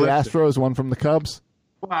 One from Hey, the listen. Astros, one from the Cubs?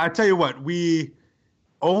 Well, I tell you what, we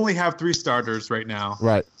only have 3 starters right now.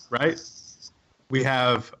 Right. Right? We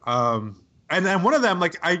have and then one of them,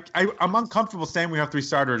 I'm uncomfortable saying we have 3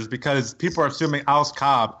 starters because people are assuming Alice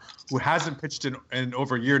Cobb, who hasn't pitched in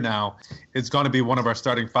over a year now, is going to be one of our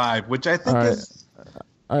starting 5, which I think All right. is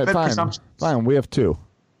All right, bit fine. presumptuous. Fine, we have 2.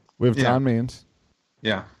 We have Yeah. John Means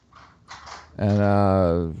yeah. and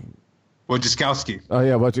Wojciechowski.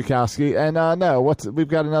 Wojciechowski. And we've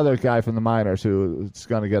got another guy from the minors who's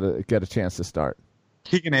going to get a chance to start.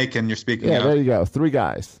 Keegan Aiken, you're speaking Yeah, of. there you go. 3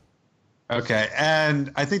 guys. Okay, and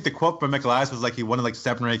I think the quote from Mick Elias was he wanted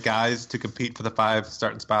 7 or 8 guys to compete for the 5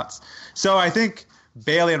 starting spots. So I think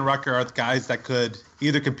Bailey and Rucker are the guys that could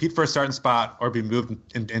either compete for a starting spot or be moved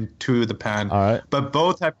into the pen. All right. But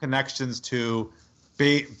both have connections to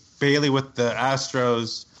Bailey with the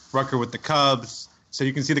Astros, Rucker with the Cubs. So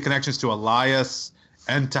you can see the connections to Elias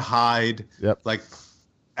and to Hyde. Yep.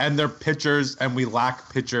 And they're pitchers, and we lack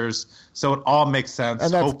pitchers. So it all makes sense.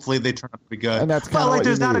 And that's- Hopefully they turn out to be good. And that's kind of what you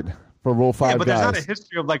there's not need for Rule 5 but guys. there's not a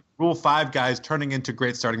history of Rule 5 guys turning into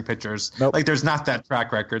great starting pitchers. Nope. There's not that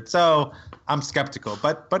track record. So I'm skeptical,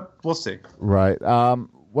 but we'll see. Right.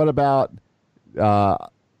 What about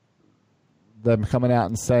them coming out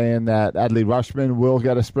and saying that Adley Rushman will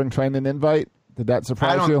get a spring training invite? Did that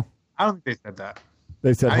surprise you? I don't think they said that.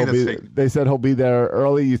 They said I think that's fake. they said he'll be there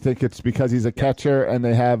early. You think it's because he's a catcher and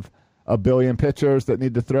they have a billion pitchers that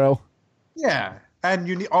need to throw? Yeah. And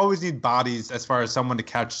you always need bodies as far as someone to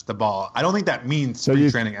catch the ball. I don't think that means So spring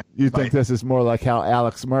you training. think this is more like how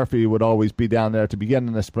Alex Murphy would always be down there to begin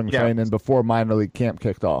in the spring Yeah. training before minor league camp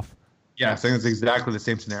kicked off? Yeah, I think it's exactly the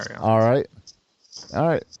same scenario. All right.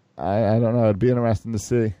 I don't know. It'd be interesting to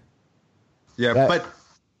see. Yeah, that-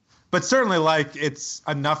 but certainly it's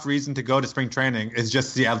enough reason to go to spring training is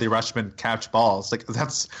just to see Adley Rushman catch balls.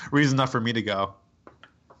 That's reason enough for me to go.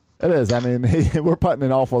 It is. I mean, we're putting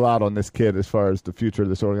an awful lot on this kid as far as the future of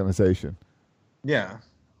this organization. Yeah.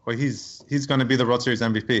 Well, he's going to be the World Series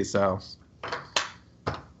MVP, so.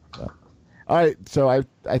 All right, so I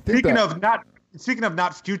think Speaking of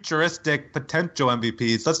not futuristic potential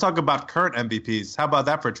MVPs, let's talk about current MVPs. How about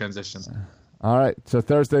that for a transition? all right. So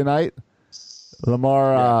Thursday night,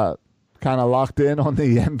 Lamar kind of locked in on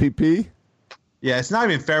the MVP. Yeah, it's not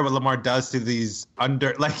even fair what Lamar does to these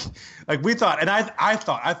we thought, and I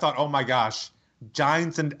thought, oh my gosh,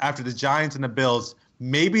 after the Giants and the Bills,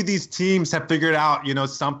 maybe these teams have figured out,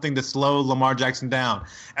 something to slow Lamar Jackson down.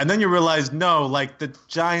 And then you realize, no, the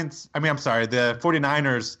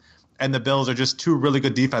 49ers and the Bills are just 2 really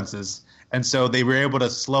good defenses. And so they were able to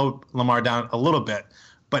slow Lamar down a little bit.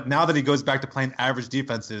 But now that he goes back to playing average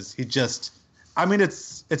defenses, he just, I mean,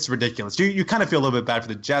 it's ridiculous. You kind of feel a little bit bad for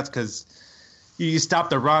the Jets because you stop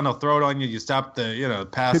the run, they'll throw it on you. You stop the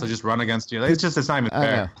pass, they'll just run against you. It's not even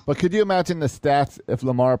fair. But could you imagine the stats if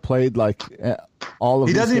Lamar played like all of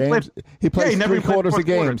these games? He plays three-quarters of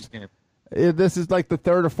games. This is like the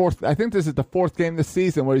third or fourth. I think this is the fourth game this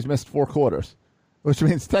season where he's missed 4 quarters, which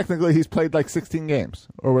means technically he's played like 16 games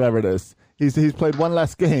or whatever it is. He's played one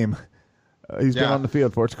less game. He's been on the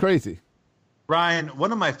field for. It's crazy. Ryan,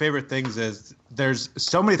 one of my favorite things is there's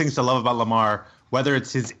so many things to love about Lamar, whether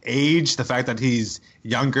it's his age, the fact that he's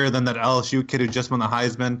younger than that LSU kid who just won the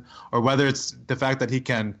Heisman, or whether it's the fact that he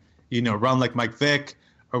can, run like Mike Vick,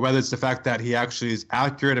 or whether it's the fact that he actually is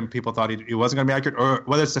accurate and people thought he wasn't going to be accurate, or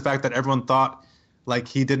whether it's the fact that everyone thought like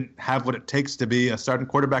he didn't have what it takes to be a starting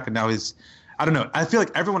quarterback and now he's, I don't know. I feel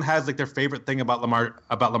like everyone has like their favorite thing about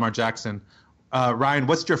Lamar Jackson. Ryan,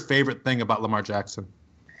 what's your favorite thing about Lamar Jackson?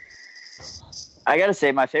 I got to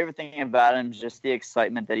say, my favorite thing about him is just the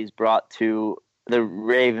excitement that he's brought to the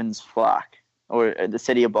Ravens flock or the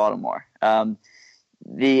city of Baltimore.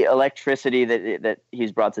 The electricity that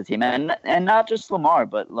he's brought to the team, and not just Lamar,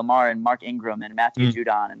 but Lamar and Mark Ingram and Matthew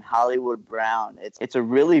Judon and Hollywood Brown. It's a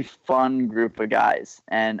really fun group of guys,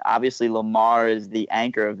 and obviously Lamar is the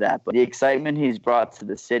anchor of that. But the excitement he's brought to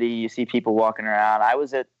the city, you see people walking around. I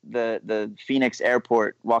was at the Phoenix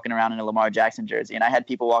airport walking around in a Lamar Jackson jersey, and I had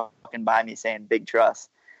people walking by me saying "Big Trust."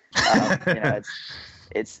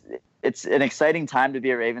 It's an exciting time to be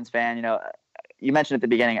a Ravens fan. You mentioned at the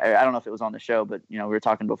beginning, I don't know if it was on the show, but, we were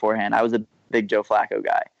talking beforehand. I was a big Joe Flacco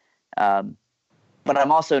guy. But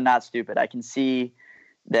I'm also not stupid. I can see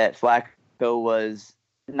that Flacco was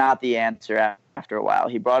not the answer after a while.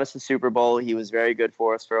 He brought us the Super Bowl. He was very good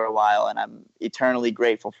for us for a while, and I'm eternally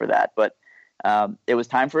grateful for that. But it was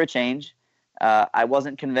time for a change. I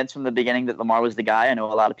wasn't convinced from the beginning that Lamar was the guy. I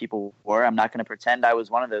know a lot of people were. I'm not going to pretend I was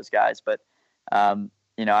one of those guys, but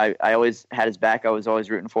I always had his back. I was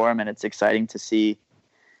always rooting for him, and it's exciting to see,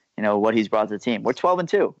 what he's brought to the team. We're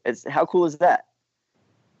 12-2. How cool is that?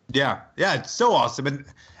 Yeah, it's so awesome, and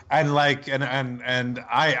I did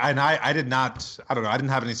not. I don't know. I didn't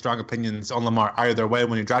have any strong opinions on Lamar either way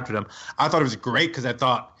when he drafted him. I thought it was great because I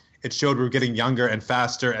thought it showed we were getting younger and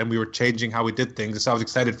faster, and we were changing how we did things. So I was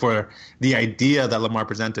excited for the idea that Lamar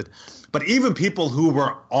presented. But even people who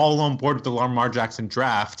were all on board with the Lamar Jackson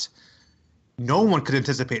draft, no one could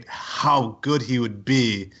anticipate how good he would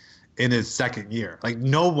be in his second year.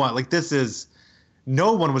 No one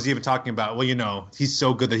was even talking about, he's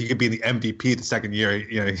so good that he could be the MVP the second year.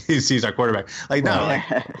 He's our quarterback.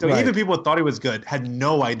 Even people who thought he was good had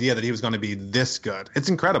no idea that he was going to be this good. It's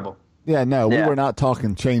incredible. Yeah, no, we were not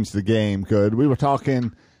talking change the game good. We were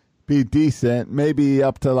talking be decent, maybe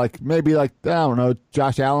up to I don't know,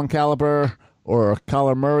 Josh Allen caliber or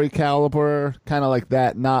Kyler Murray caliber, kind of like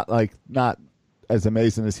that. Not as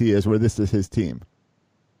amazing as he is, where this is his team.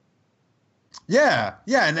 Yeah,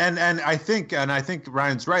 and I think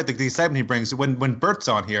Ryan's right. The excitement he brings when Bert's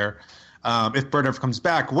on here, if Bert ever comes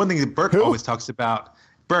back, one thing that Bert always talks about.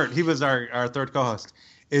 Bert, he was our third co-host.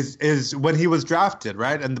 Is when he was drafted,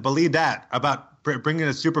 right? And believe that about bringing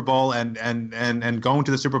a Super Bowl and going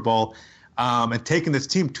to the Super Bowl, and taking this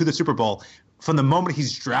team to the Super Bowl from the moment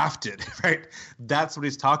he's drafted, right? That's what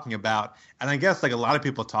he's talking about. And I guess a lot of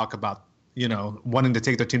people talk about, wanting to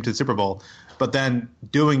take their team to the Super Bowl, but then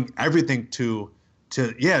doing everything to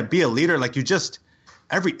be a leader.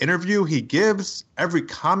 Every interview he gives, every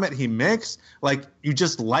comment he makes, you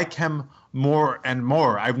just like him more and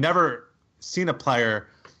more. I've never seen a player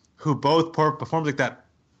who both performs like that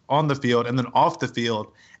on the field and then off the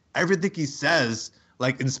field. Everything he says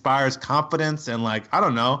inspires confidence and I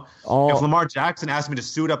don't know. If Lamar Jackson asked me to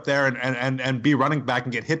suit up there and be running back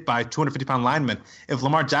and get hit by 250-pound linemen, if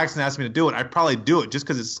Lamar Jackson asked me to do it, I'd probably do it just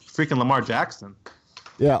because it's freaking Lamar Jackson.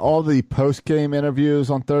 Yeah, all the post-game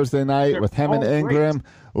interviews on Thursday night with him and Ingram.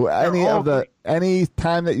 Any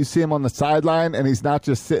time that you see him on the sideline and he's not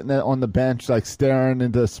just sitting on the bench staring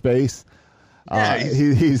into space.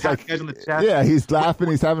 He's he's laughing,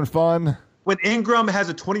 he's having fun. When Ingram has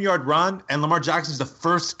a 20-yard run and Lamar Jackson's the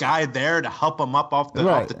first guy there to help him up off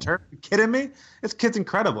the turf, you kidding me? This kid's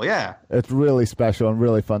incredible, yeah. It's really special and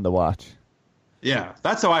really fun to watch. Yeah,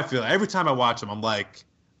 that's how I feel. Every time I watch him, I'm like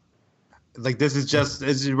this is just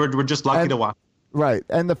we're just lucky to watch. Right,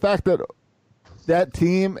 and the fact that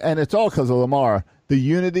team, and it's all because of Lamar, the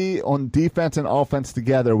unity on defense and offense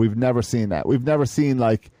together, we've never seen that. We've never seen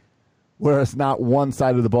where it's not one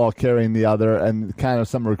side of the ball carrying the other, and kind of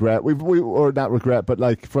some regret. Or not regret,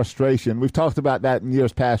 but frustration. We've talked about that in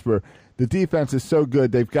years past, where the defense is so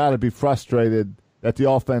good they've got to be frustrated that the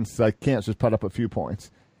offense can't just put up a few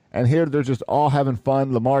points. And here they're just all having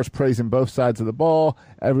fun. Lamar's praising both sides of the ball.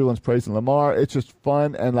 Everyone's praising Lamar. It's just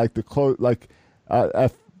fun and as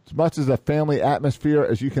much as a family atmosphere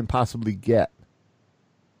as you can possibly get.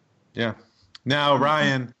 Yeah. Now,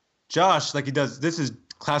 Ryan, Josh, like he does, this is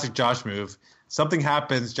classic Josh move. Something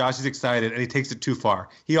happens, Josh is excited, and he takes it too far.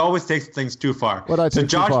 He always takes things too far. What did I take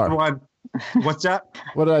Josh too far? Won. What's that?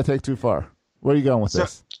 What did I take too far? Where are you going with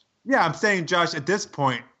this? Yeah, I'm saying, Josh, at this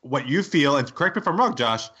point, what you feel, and correct me if I'm wrong,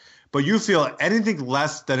 Josh, but you feel anything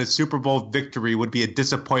less than a Super Bowl victory would be a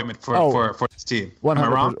disappointment for this team. Am I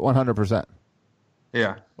wrong? 100%.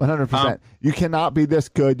 Yeah. 100%. You cannot be this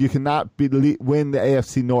good. You cannot win the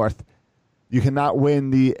AFC North. You cannot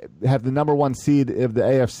have the number one seed of the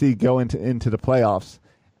AFC go into the playoffs.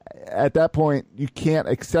 At that point, you can't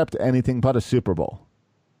accept anything but a Super Bowl.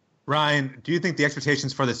 Ryan, do you think the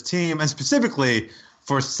expectations for this team, and specifically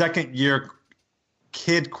for second-year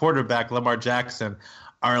kid quarterback Lamar Jackson,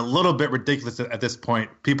 are a little bit ridiculous at this point?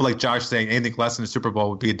 People like Josh saying anything less than a Super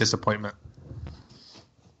Bowl would be a disappointment.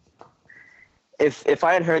 If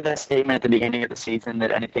I had heard that statement at the beginning of the season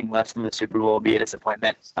that anything less than the Super Bowl would be a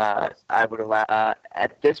disappointment, I would allow.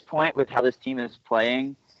 At this point, with how this team is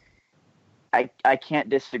playing, I can't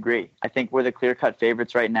disagree. I think we're the clear-cut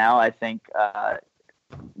favorites right now. I think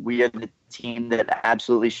we are the team that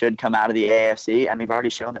absolutely should come out of the AFC, and we've already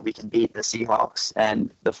shown that we can beat the Seahawks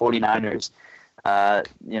and the 49ers.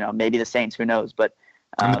 Maybe the Saints, who knows? But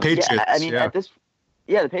and the Patriots.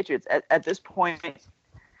 The Patriots. At this point,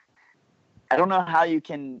 I don't know how you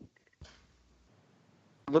can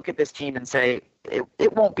look at this team and say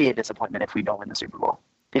it won't be a disappointment if we don't win the Super Bowl.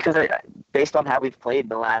 Because based on how we've played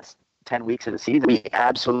the last 10 weeks of the season, we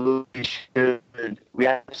absolutely should. We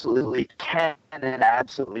absolutely can and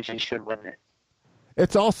absolutely should win it.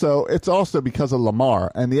 It's also because of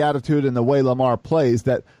Lamar and the attitude and the way Lamar plays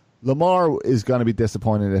that Lamar is going to be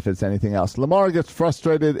disappointed if it's anything else. Lamar gets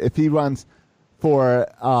frustrated if he runs for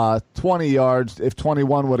 20 yards if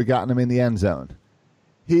 21 would have gotten him in the end zone.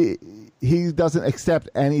 He doesn't accept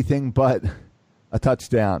anything but a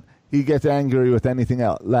touchdown. He gets angry with anything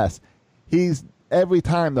else less. Every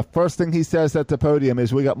time the first thing he says at the podium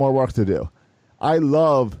is, "We got more work to do." I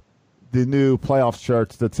love the new playoff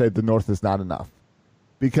shirts that say the North is not enough,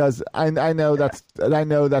 because I know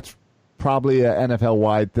that's probably an NFL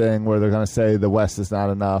wide thing where they're going to say the West is not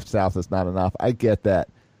enough, South is not enough. I get that.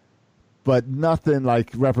 But nothing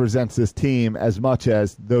represents this team as much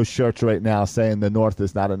as those shirts right now saying the North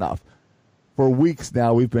is not enough. For weeks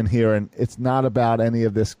now, we've been hearing it's not about any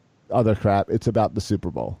of this other crap. It's about the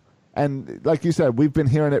Super Bowl. And like you said, we've been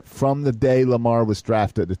hearing it from the day Lamar was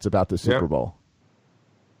drafted. It's about the Super Bowl.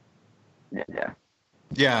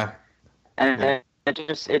 Yeah. And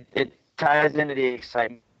it ties into the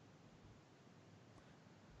excitement.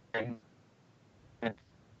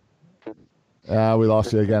 We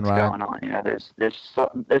lost you again, Ryan. Going on. There's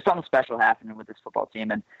something special happening with this football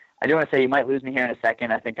team, and I do want to say you might lose me here in a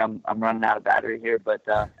second. I think I'm running out of battery here, but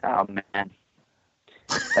oh man,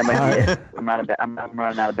 that might be it. I'm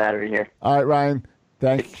running out of battery here. All right, Ryan.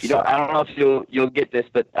 Thanks. I don't know if you'll get this,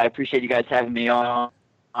 but I appreciate you guys having me on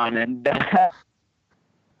and.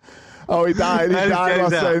 Oh, he died.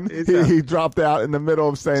 He dropped out in the middle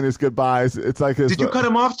of saying his goodbyes. It's like his. Did you cut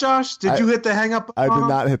him off, Josh? Did you hit the hang up? I did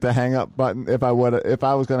not hit the hang up button. If I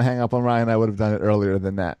was going to hang up on Ryan, I would have done it earlier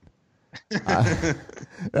than that.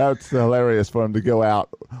 That's hilarious for him to go out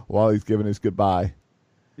while he's giving his goodbye.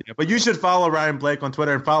 Yeah, but you should follow Ryan Blake on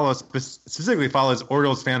Twitter and specifically follow his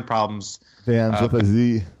Orioles fan problems. Fans with a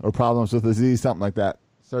Z or problems with a Z, something like that.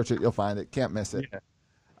 Search it, you'll find it. Can't miss it.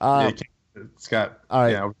 Yeah. It's got all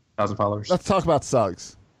right. 1,000 followers. Let's talk about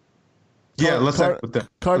Suggs. Yeah, let's start with that.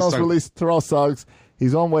 Cardinals released Terrell Suggs.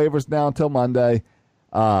 He's on waivers now until Monday.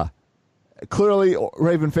 Clearly,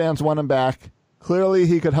 Raven fans want him back. Clearly,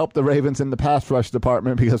 he could help the Ravens in the pass rush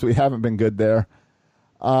department because we haven't been good there.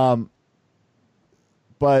 But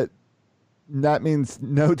that means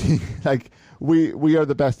no team. We are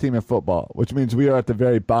the best team in football, which means we are at the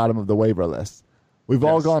very bottom of the waiver list. We've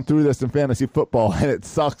all gone through this in fantasy football, and it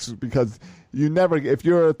sucks because if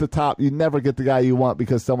you're at the top, you never get the guy you want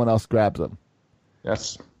because someone else grabs him.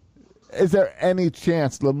 Yes. Is there any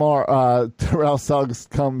chance Terrell Suggs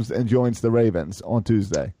comes and joins the Ravens on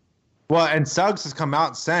Tuesday? Well, and Suggs has come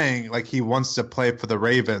out saying he wants to play for the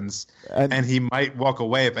Ravens, and he might walk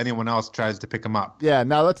away if anyone else tries to pick him up. Yeah,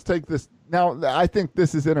 now let's take this. Now, I think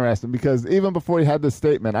this is interesting because even before he had this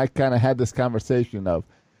statement, I kind of had this conversation of,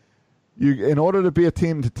 in order to be a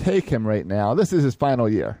team to take him right now, this is his final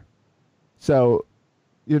year. So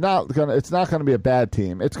It's not gonna be a bad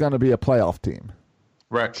team. It's gonna be a playoff team.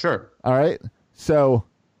 Right. Sure. All right. So,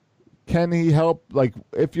 can he help? Like,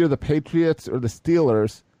 if you're the Patriots or the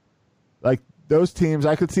Steelers, like those teams,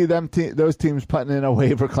 I could see those teams putting in a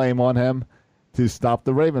waiver claim on him to stop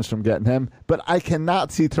the Ravens from getting him. But I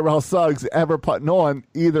cannot see Terrell Suggs ever putting on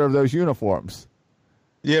either of those uniforms.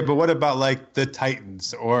 Yeah, but what about like the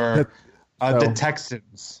Titans or the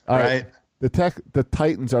Texans? Right. The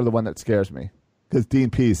Titans are the one that scares me because Dean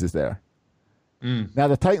Pease is there. Now,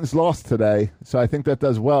 the Titans lost today, so I think that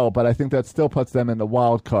does well, but I think that still puts them in the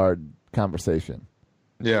wild card conversation.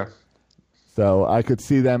 Yeah. So I could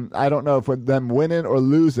see them. I don't know if with them winning or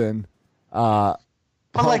losing. But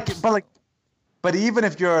even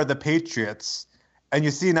if you're the Patriots and you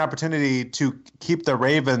see an opportunity to keep the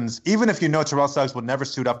Ravens, even if you know Terrell Suggs will never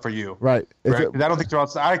suit up for you, right? I don't think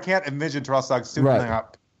I can't envision Terrell Suggs suiting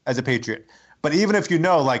up as a Patriot. But even if you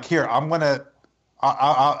know, like, here,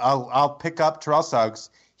 I'll pick up Terrell Suggs.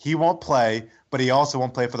 He won't play, but he also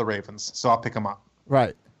won't play for the Ravens, so I'll pick him up.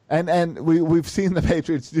 Right, and we've seen the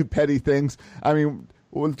Patriots do petty things. I mean,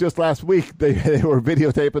 just last week they were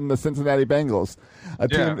videotaping the Cincinnati Bengals, a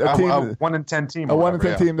 1-10 team. A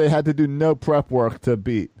 1-10 team they had to do no prep work to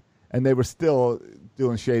beat, and they were still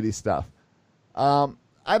doing shady stuff. I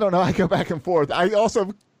don't know. I go back and forth. I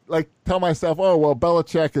also tell myself, oh well,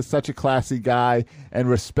 Belichick is such a classy guy and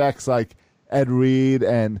respects like Ed Reed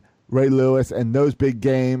and Ray Lewis and those big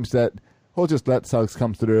games that he'll just let Suggs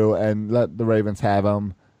come through and let the Ravens have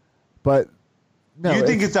him. But no, you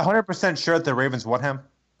think it's 100% sure that the Ravens want him?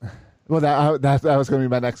 Well, that was going to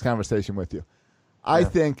be my next conversation with you. I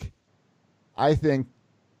think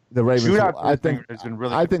the Ravens. I think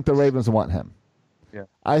the Ravens want him. Yeah.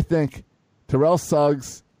 I think Terrell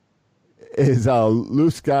Suggs is a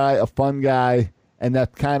loose guy, a fun guy, and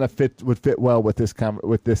that kind of would fit well with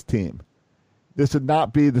this team. This would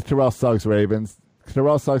not be the Terrell Suggs Ravens.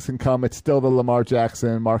 Terrell Suggs can come. It's still the Lamar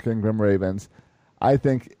Jackson, Mark Ingram Ravens. I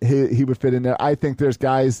think he would fit in there. I think there's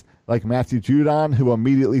guys like Matthew Judon who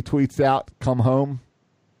immediately tweets out, "Come home."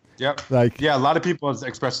 Yep. A lot of people have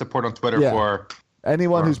expressed support on Twitter for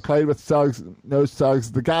anyone who's played with Suggs knows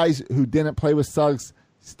Suggs. The guys who didn't play with Suggs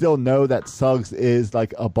still know that Suggs is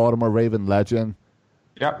like a Baltimore Raven legend.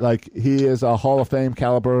 Yep. Like he is a Hall of Fame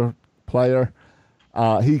caliber player.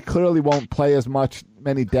 He clearly won't play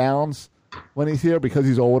many downs when he's here because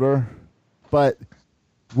he's older. But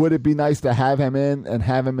would it be nice to have him in and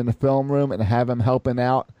have him in the film room and have him helping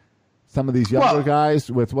out some of these younger guys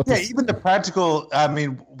with what? Even the practical. I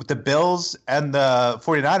mean, with the Bills and the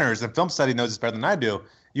 49ers, and Film Study knows this better than I do.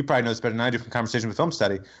 You probably know this better than I do from conversation with Film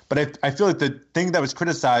Study. But I feel like the thing that was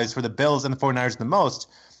criticized for the Bills and the 49ers the most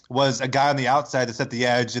was a guy on the outside to set the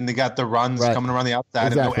edge, and they got the runs coming around the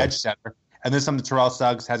outside and no edge setter. And there's something Terrell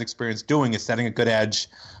Suggs has experience doing is setting a good edge.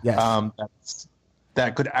 Yes.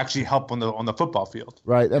 That could actually help on the football field.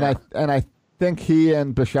 Right. And I think he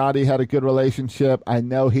and Bisciotti had a good relationship. I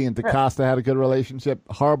know he and DaCosta had a good relationship.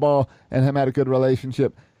 Harbaugh and him had a good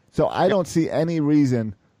relationship. So I don't see any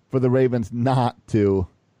reason for the Ravens not to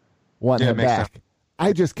want him back. Sense.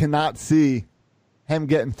 I just cannot see him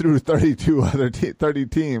getting through 30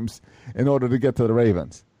 teams in order to get to the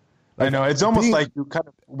Ravens. I know. It's almost like you kind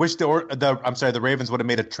of wish the Ravens would have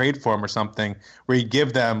made a trade for him or something where you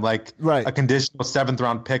give them a conditional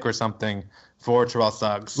 7th-round pick or something for Terrell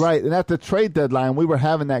Suggs. Right. And at the trade deadline, we were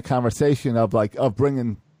having that conversation of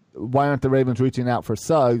bringing – why aren't the Ravens reaching out for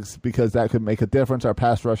Suggs? Because that could make a difference. Our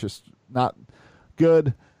pass rush is not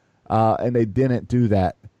good, and they didn't do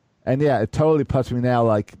that. And, it totally puts me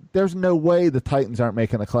now there's no way the Titans aren't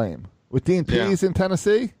making a claim. With Dean Pease in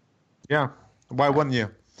Tennessee? Yeah. Why wouldn't you?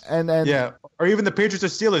 And or even the Patriots or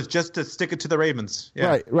Steelers just to stick it to the Ravens.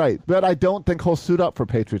 Yeah. Right. But I don't think he'll suit up for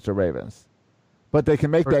Patriots or Ravens. But they can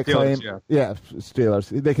make that claim. Yeah, Steelers.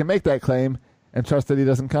 They can make that claim and trust that he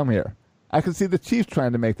doesn't come here. I can see the Chiefs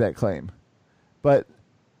trying to make that claim. But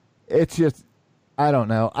it's just, I don't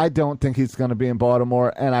know. I don't think he's going to be in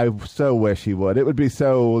Baltimore, and I so wish he would. It would be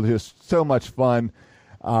so much fun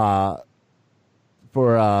for,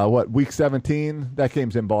 Week 17? That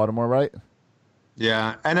game's in Baltimore, right?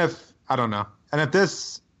 Yeah, and if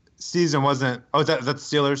this season wasn't, that's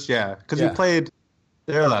Steelers, yeah, because we played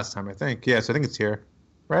there last time, I think. Yeah, so I think it's here,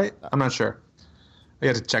 right? I'm not sure. I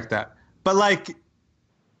got to check that. But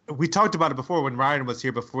we talked about it before when Ryan was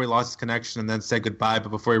here before he lost his connection and then said goodbye, but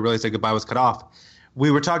before he really said goodbye was cut off.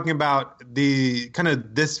 We were talking about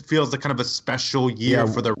this feels like kind of a special year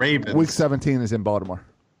for the Ravens. Week 17 is in Baltimore.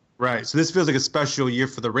 Right, so this feels like a special year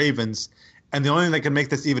for the Ravens, and the only thing that can make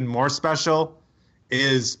this even more special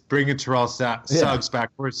is bringing Terrell Suggs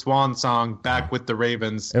back for his swan song, back with the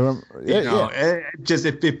Ravens.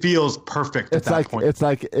 It feels perfect at that point. It's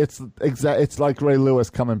like Ray Lewis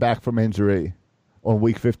coming back from injury on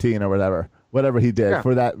week 15 or whatever he did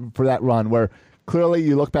for that run where clearly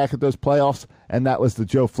you look back at those playoffs and that was the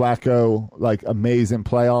Joe Flacco like amazing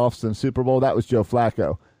playoffs and Super Bowl. That was Joe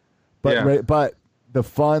Flacco, but the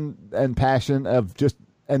fun and passion of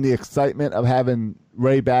and the excitement of having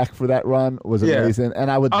Ray back for that run was amazing, and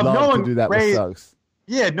I would love to do that with Suggs.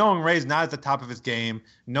 Yeah, knowing Ray's not at the top of his game,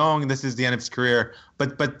 knowing this is the end of his career,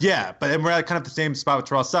 but we're at kind of the same spot with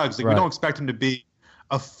Terrell Suggs. Like we don't expect him to be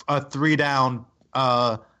a 3-down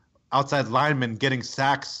outside lineman getting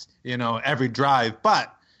sacks, every drive,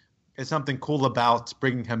 but it's something cool about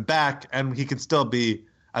bringing him back, and he can still be,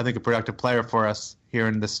 I think, a productive player for us here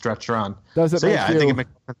in this stretch run. I think it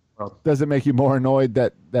makes sense. Does it make you more annoyed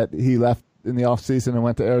that he left in the offseason and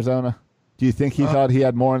went to Arizona? Do you think he thought he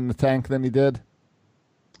had more in the tank than he did?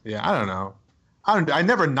 Yeah, I don't know. I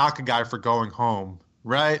never knock a guy for going home,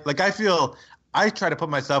 right? Like I try to put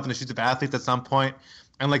myself in the shoes of athletes at some point,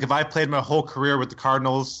 and like if I played my whole career with the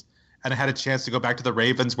Cardinals and I had a chance to go back to the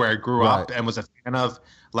Ravens where I grew up and was a fan of,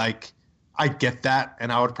 like I get that,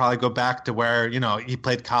 and I would probably go back to where he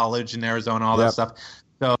played college in Arizona, all that stuff.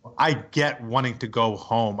 So I get wanting to go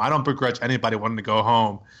home. I don't begrudge anybody wanting to go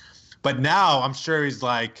home. But now I'm sure he's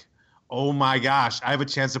like, oh my gosh, I have a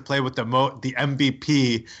chance to play with the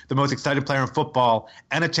MVP, the most exciting player in football,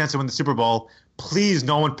 and a chance to win the Super Bowl. Please,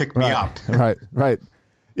 no one pick me up. Right.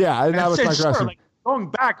 Yeah, and that was my question. Like,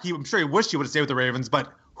 going back, I'm sure he wished he would have stayed with the Ravens,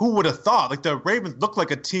 but who would have thought? Like the Ravens looked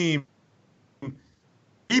like a team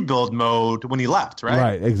rebuild mode when he left, right?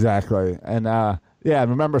 Right, exactly. And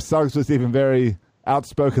remember Suggs was even very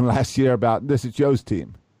outspoken last year about this is Joe's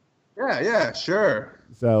team. Yeah, sure.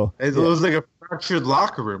 So it was like a fractured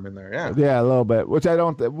locker room in there. Yeah, a little bit. Which I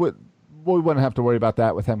don't. We wouldn't have to worry about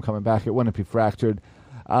that with him coming back. It wouldn't be fractured.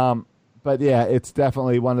 But yeah, it's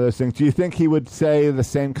definitely one of those things. Do you think he would say the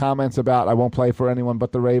same comments about I won't play for anyone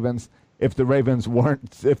but the Ravens if the Ravens were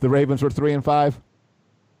 3-5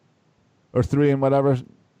 or 3 and whatever?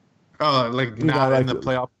 Oh, like not in the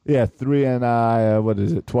playoff. Yeah, 3 and what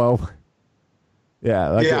is it, 12?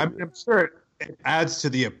 Yeah, I'm sure it adds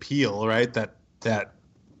to the appeal, right? That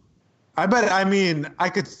I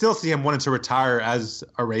could still see him wanting to retire as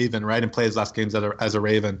a Raven, right, and play his last games as a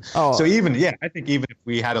Raven. Oh. So I think even if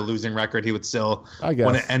we had a losing record, he would still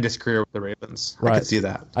want to end his career with the Ravens. Right. I could see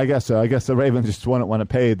that. I guess so. I guess the Ravens just wouldn't want to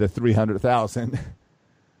pay the $300,000.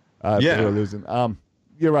 If they were losing.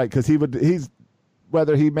 You're right, because he's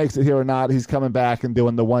whether he makes it here or not, he's coming back and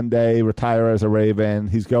doing the one day retire as a Raven.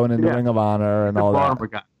 He's going into Ring of Honor and all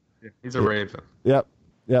that. He's a Raven. Yep,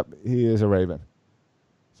 he is a Raven.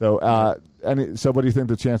 So, so what do you think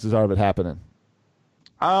the chances are of it happening?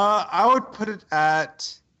 I would put it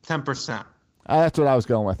at 10%. That's what I was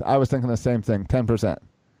going with. I was thinking the same thing, 10%.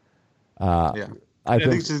 I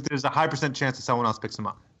think there's a high percent chance that someone else picks him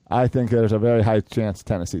up. I think there's a very high chance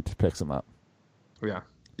Tennessee picks him up.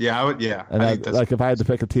 Yeah, I would. Yeah, and if I had to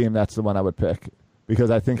pick a team, that's the one I would pick because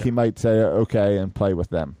I think he might say okay and play with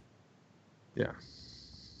them. Yeah.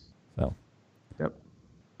 So. Yep,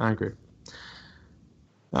 I agree.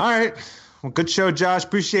 All right. Well, good show, Josh.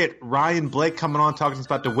 Appreciate Ryan Blake coming on talking to us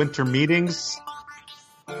about the winter meetings.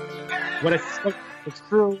 It's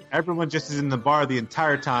true. Everyone just is in the bar the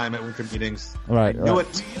entire time at winter meetings. Right.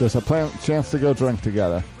 It. There's a chance to go drink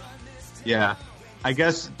together. Yeah. I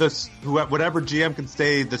guess whatever GM can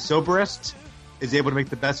stay the soberest is able to make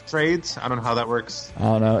the best trades. I don't know how that works. I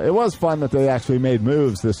don't know. It was fun that they actually made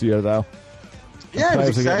moves this year, though. Yeah, it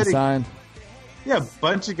was exciting. Signed. Yeah, a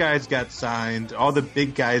bunch of guys got signed. All the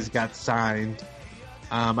big guys got signed.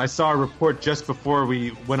 I saw a report just before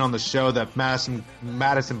we went on the show that Madison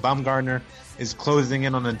Bumgarner is closing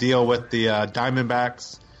in on a deal with the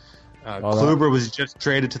Diamondbacks. Kluber was just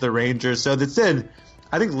traded to the Rangers. So that's it.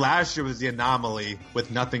 I think last year was the anomaly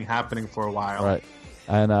with nothing happening for a while. Right.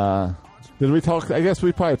 And did we talk? I guess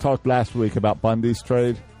we probably talked last week about Bundy's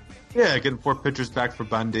trade. Yeah, getting 4 pitchers back for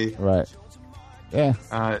Bundy. Right. Yeah.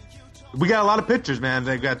 We got a lot of pitchers, man.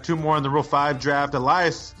 They got 2 more in the Rule 5 draft.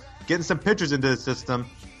 Elias getting some pitchers into the system.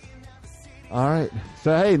 All right.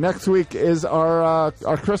 So hey, next week is our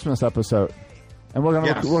Christmas episode, and we're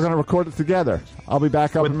gonna record it together. I'll be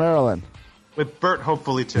back up in Maryland. With Bert,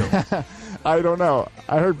 hopefully, too. I don't know.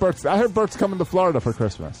 I heard Bert's coming to Florida for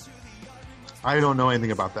Christmas. I don't know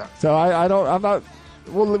anything about that. So I'm not.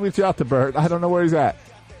 We'll reach out to Bert. I don't know where he's at.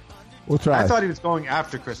 We'll try. I thought he was going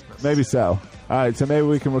after Christmas. Maybe so. All right, so maybe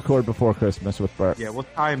we can record before Christmas with Bert. Yeah, we'll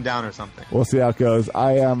tie him down or something. We'll see how it goes.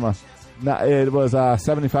 I am It was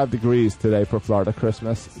 75 degrees today for Florida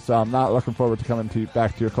Christmas, so I'm not looking forward to coming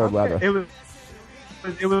back to your cold weather.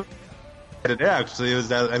 It was today, actually. It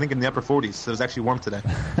was, I think, in the upper 40s, so it was actually warm today.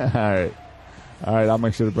 All right. I'll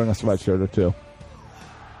make sure to bring a sweatshirt or two.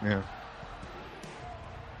 Yeah.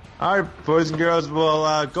 All right, boys and girls,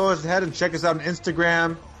 well, go ahead and check us out on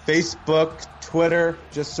Instagram, Facebook, Twitter.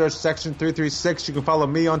 Just search Section 336. You can follow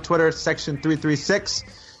me on Twitter, Section 336.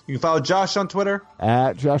 You can follow Josh on Twitter.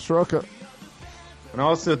 At Josh Roca. And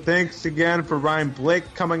also, thanks again for Ryan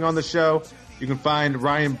Blake coming on the show. You can find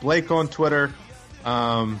Ryan Blake on Twitter,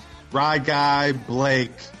 Rye Guy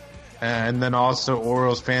Blake, and then also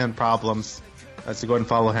Orioles Fan Problems. So go ahead and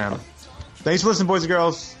follow him. Thanks for listening, boys and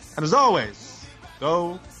girls. And as always,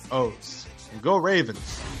 go O's and go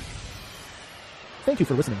Ravens. Thank you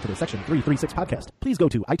for listening to the Section 336 podcast. Please go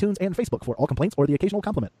to iTunes and Facebook for all complaints or the occasional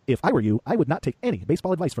compliment. If I were you, I would not take any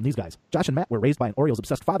baseball advice from these guys. Josh and Matt were raised by an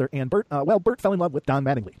Orioles-obsessed father, and Bert fell in love with Don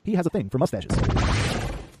Mattingly. He has a thing for mustaches.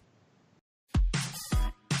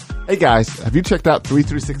 Hey guys, have you checked out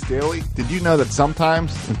 336 Daily? Did you know that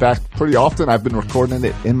sometimes, in fact, pretty often, I've been recording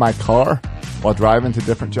it in my car while driving to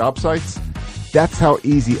different job sites? That's how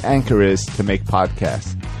easy Anchor is to make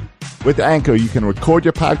podcasts. With Anchor, you can record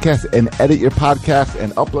your podcast and edit your podcast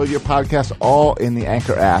and upload your podcast all in the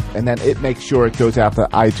Anchor app, and then it makes sure it goes out to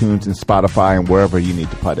iTunes and Spotify and wherever you need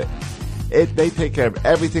to put it. They take care of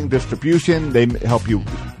everything distribution. They help you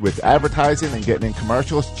with advertising and getting in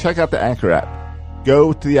commercials. Check out the Anchor app.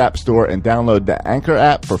 Go to the App Store and download the Anchor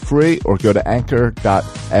app for free, or go to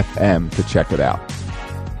anchor.fm to check it out.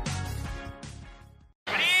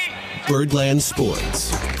 Birdland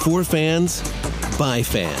Sports. For fans, by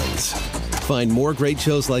fans. Find more great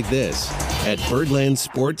shows like this at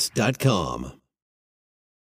birdlandsports.com.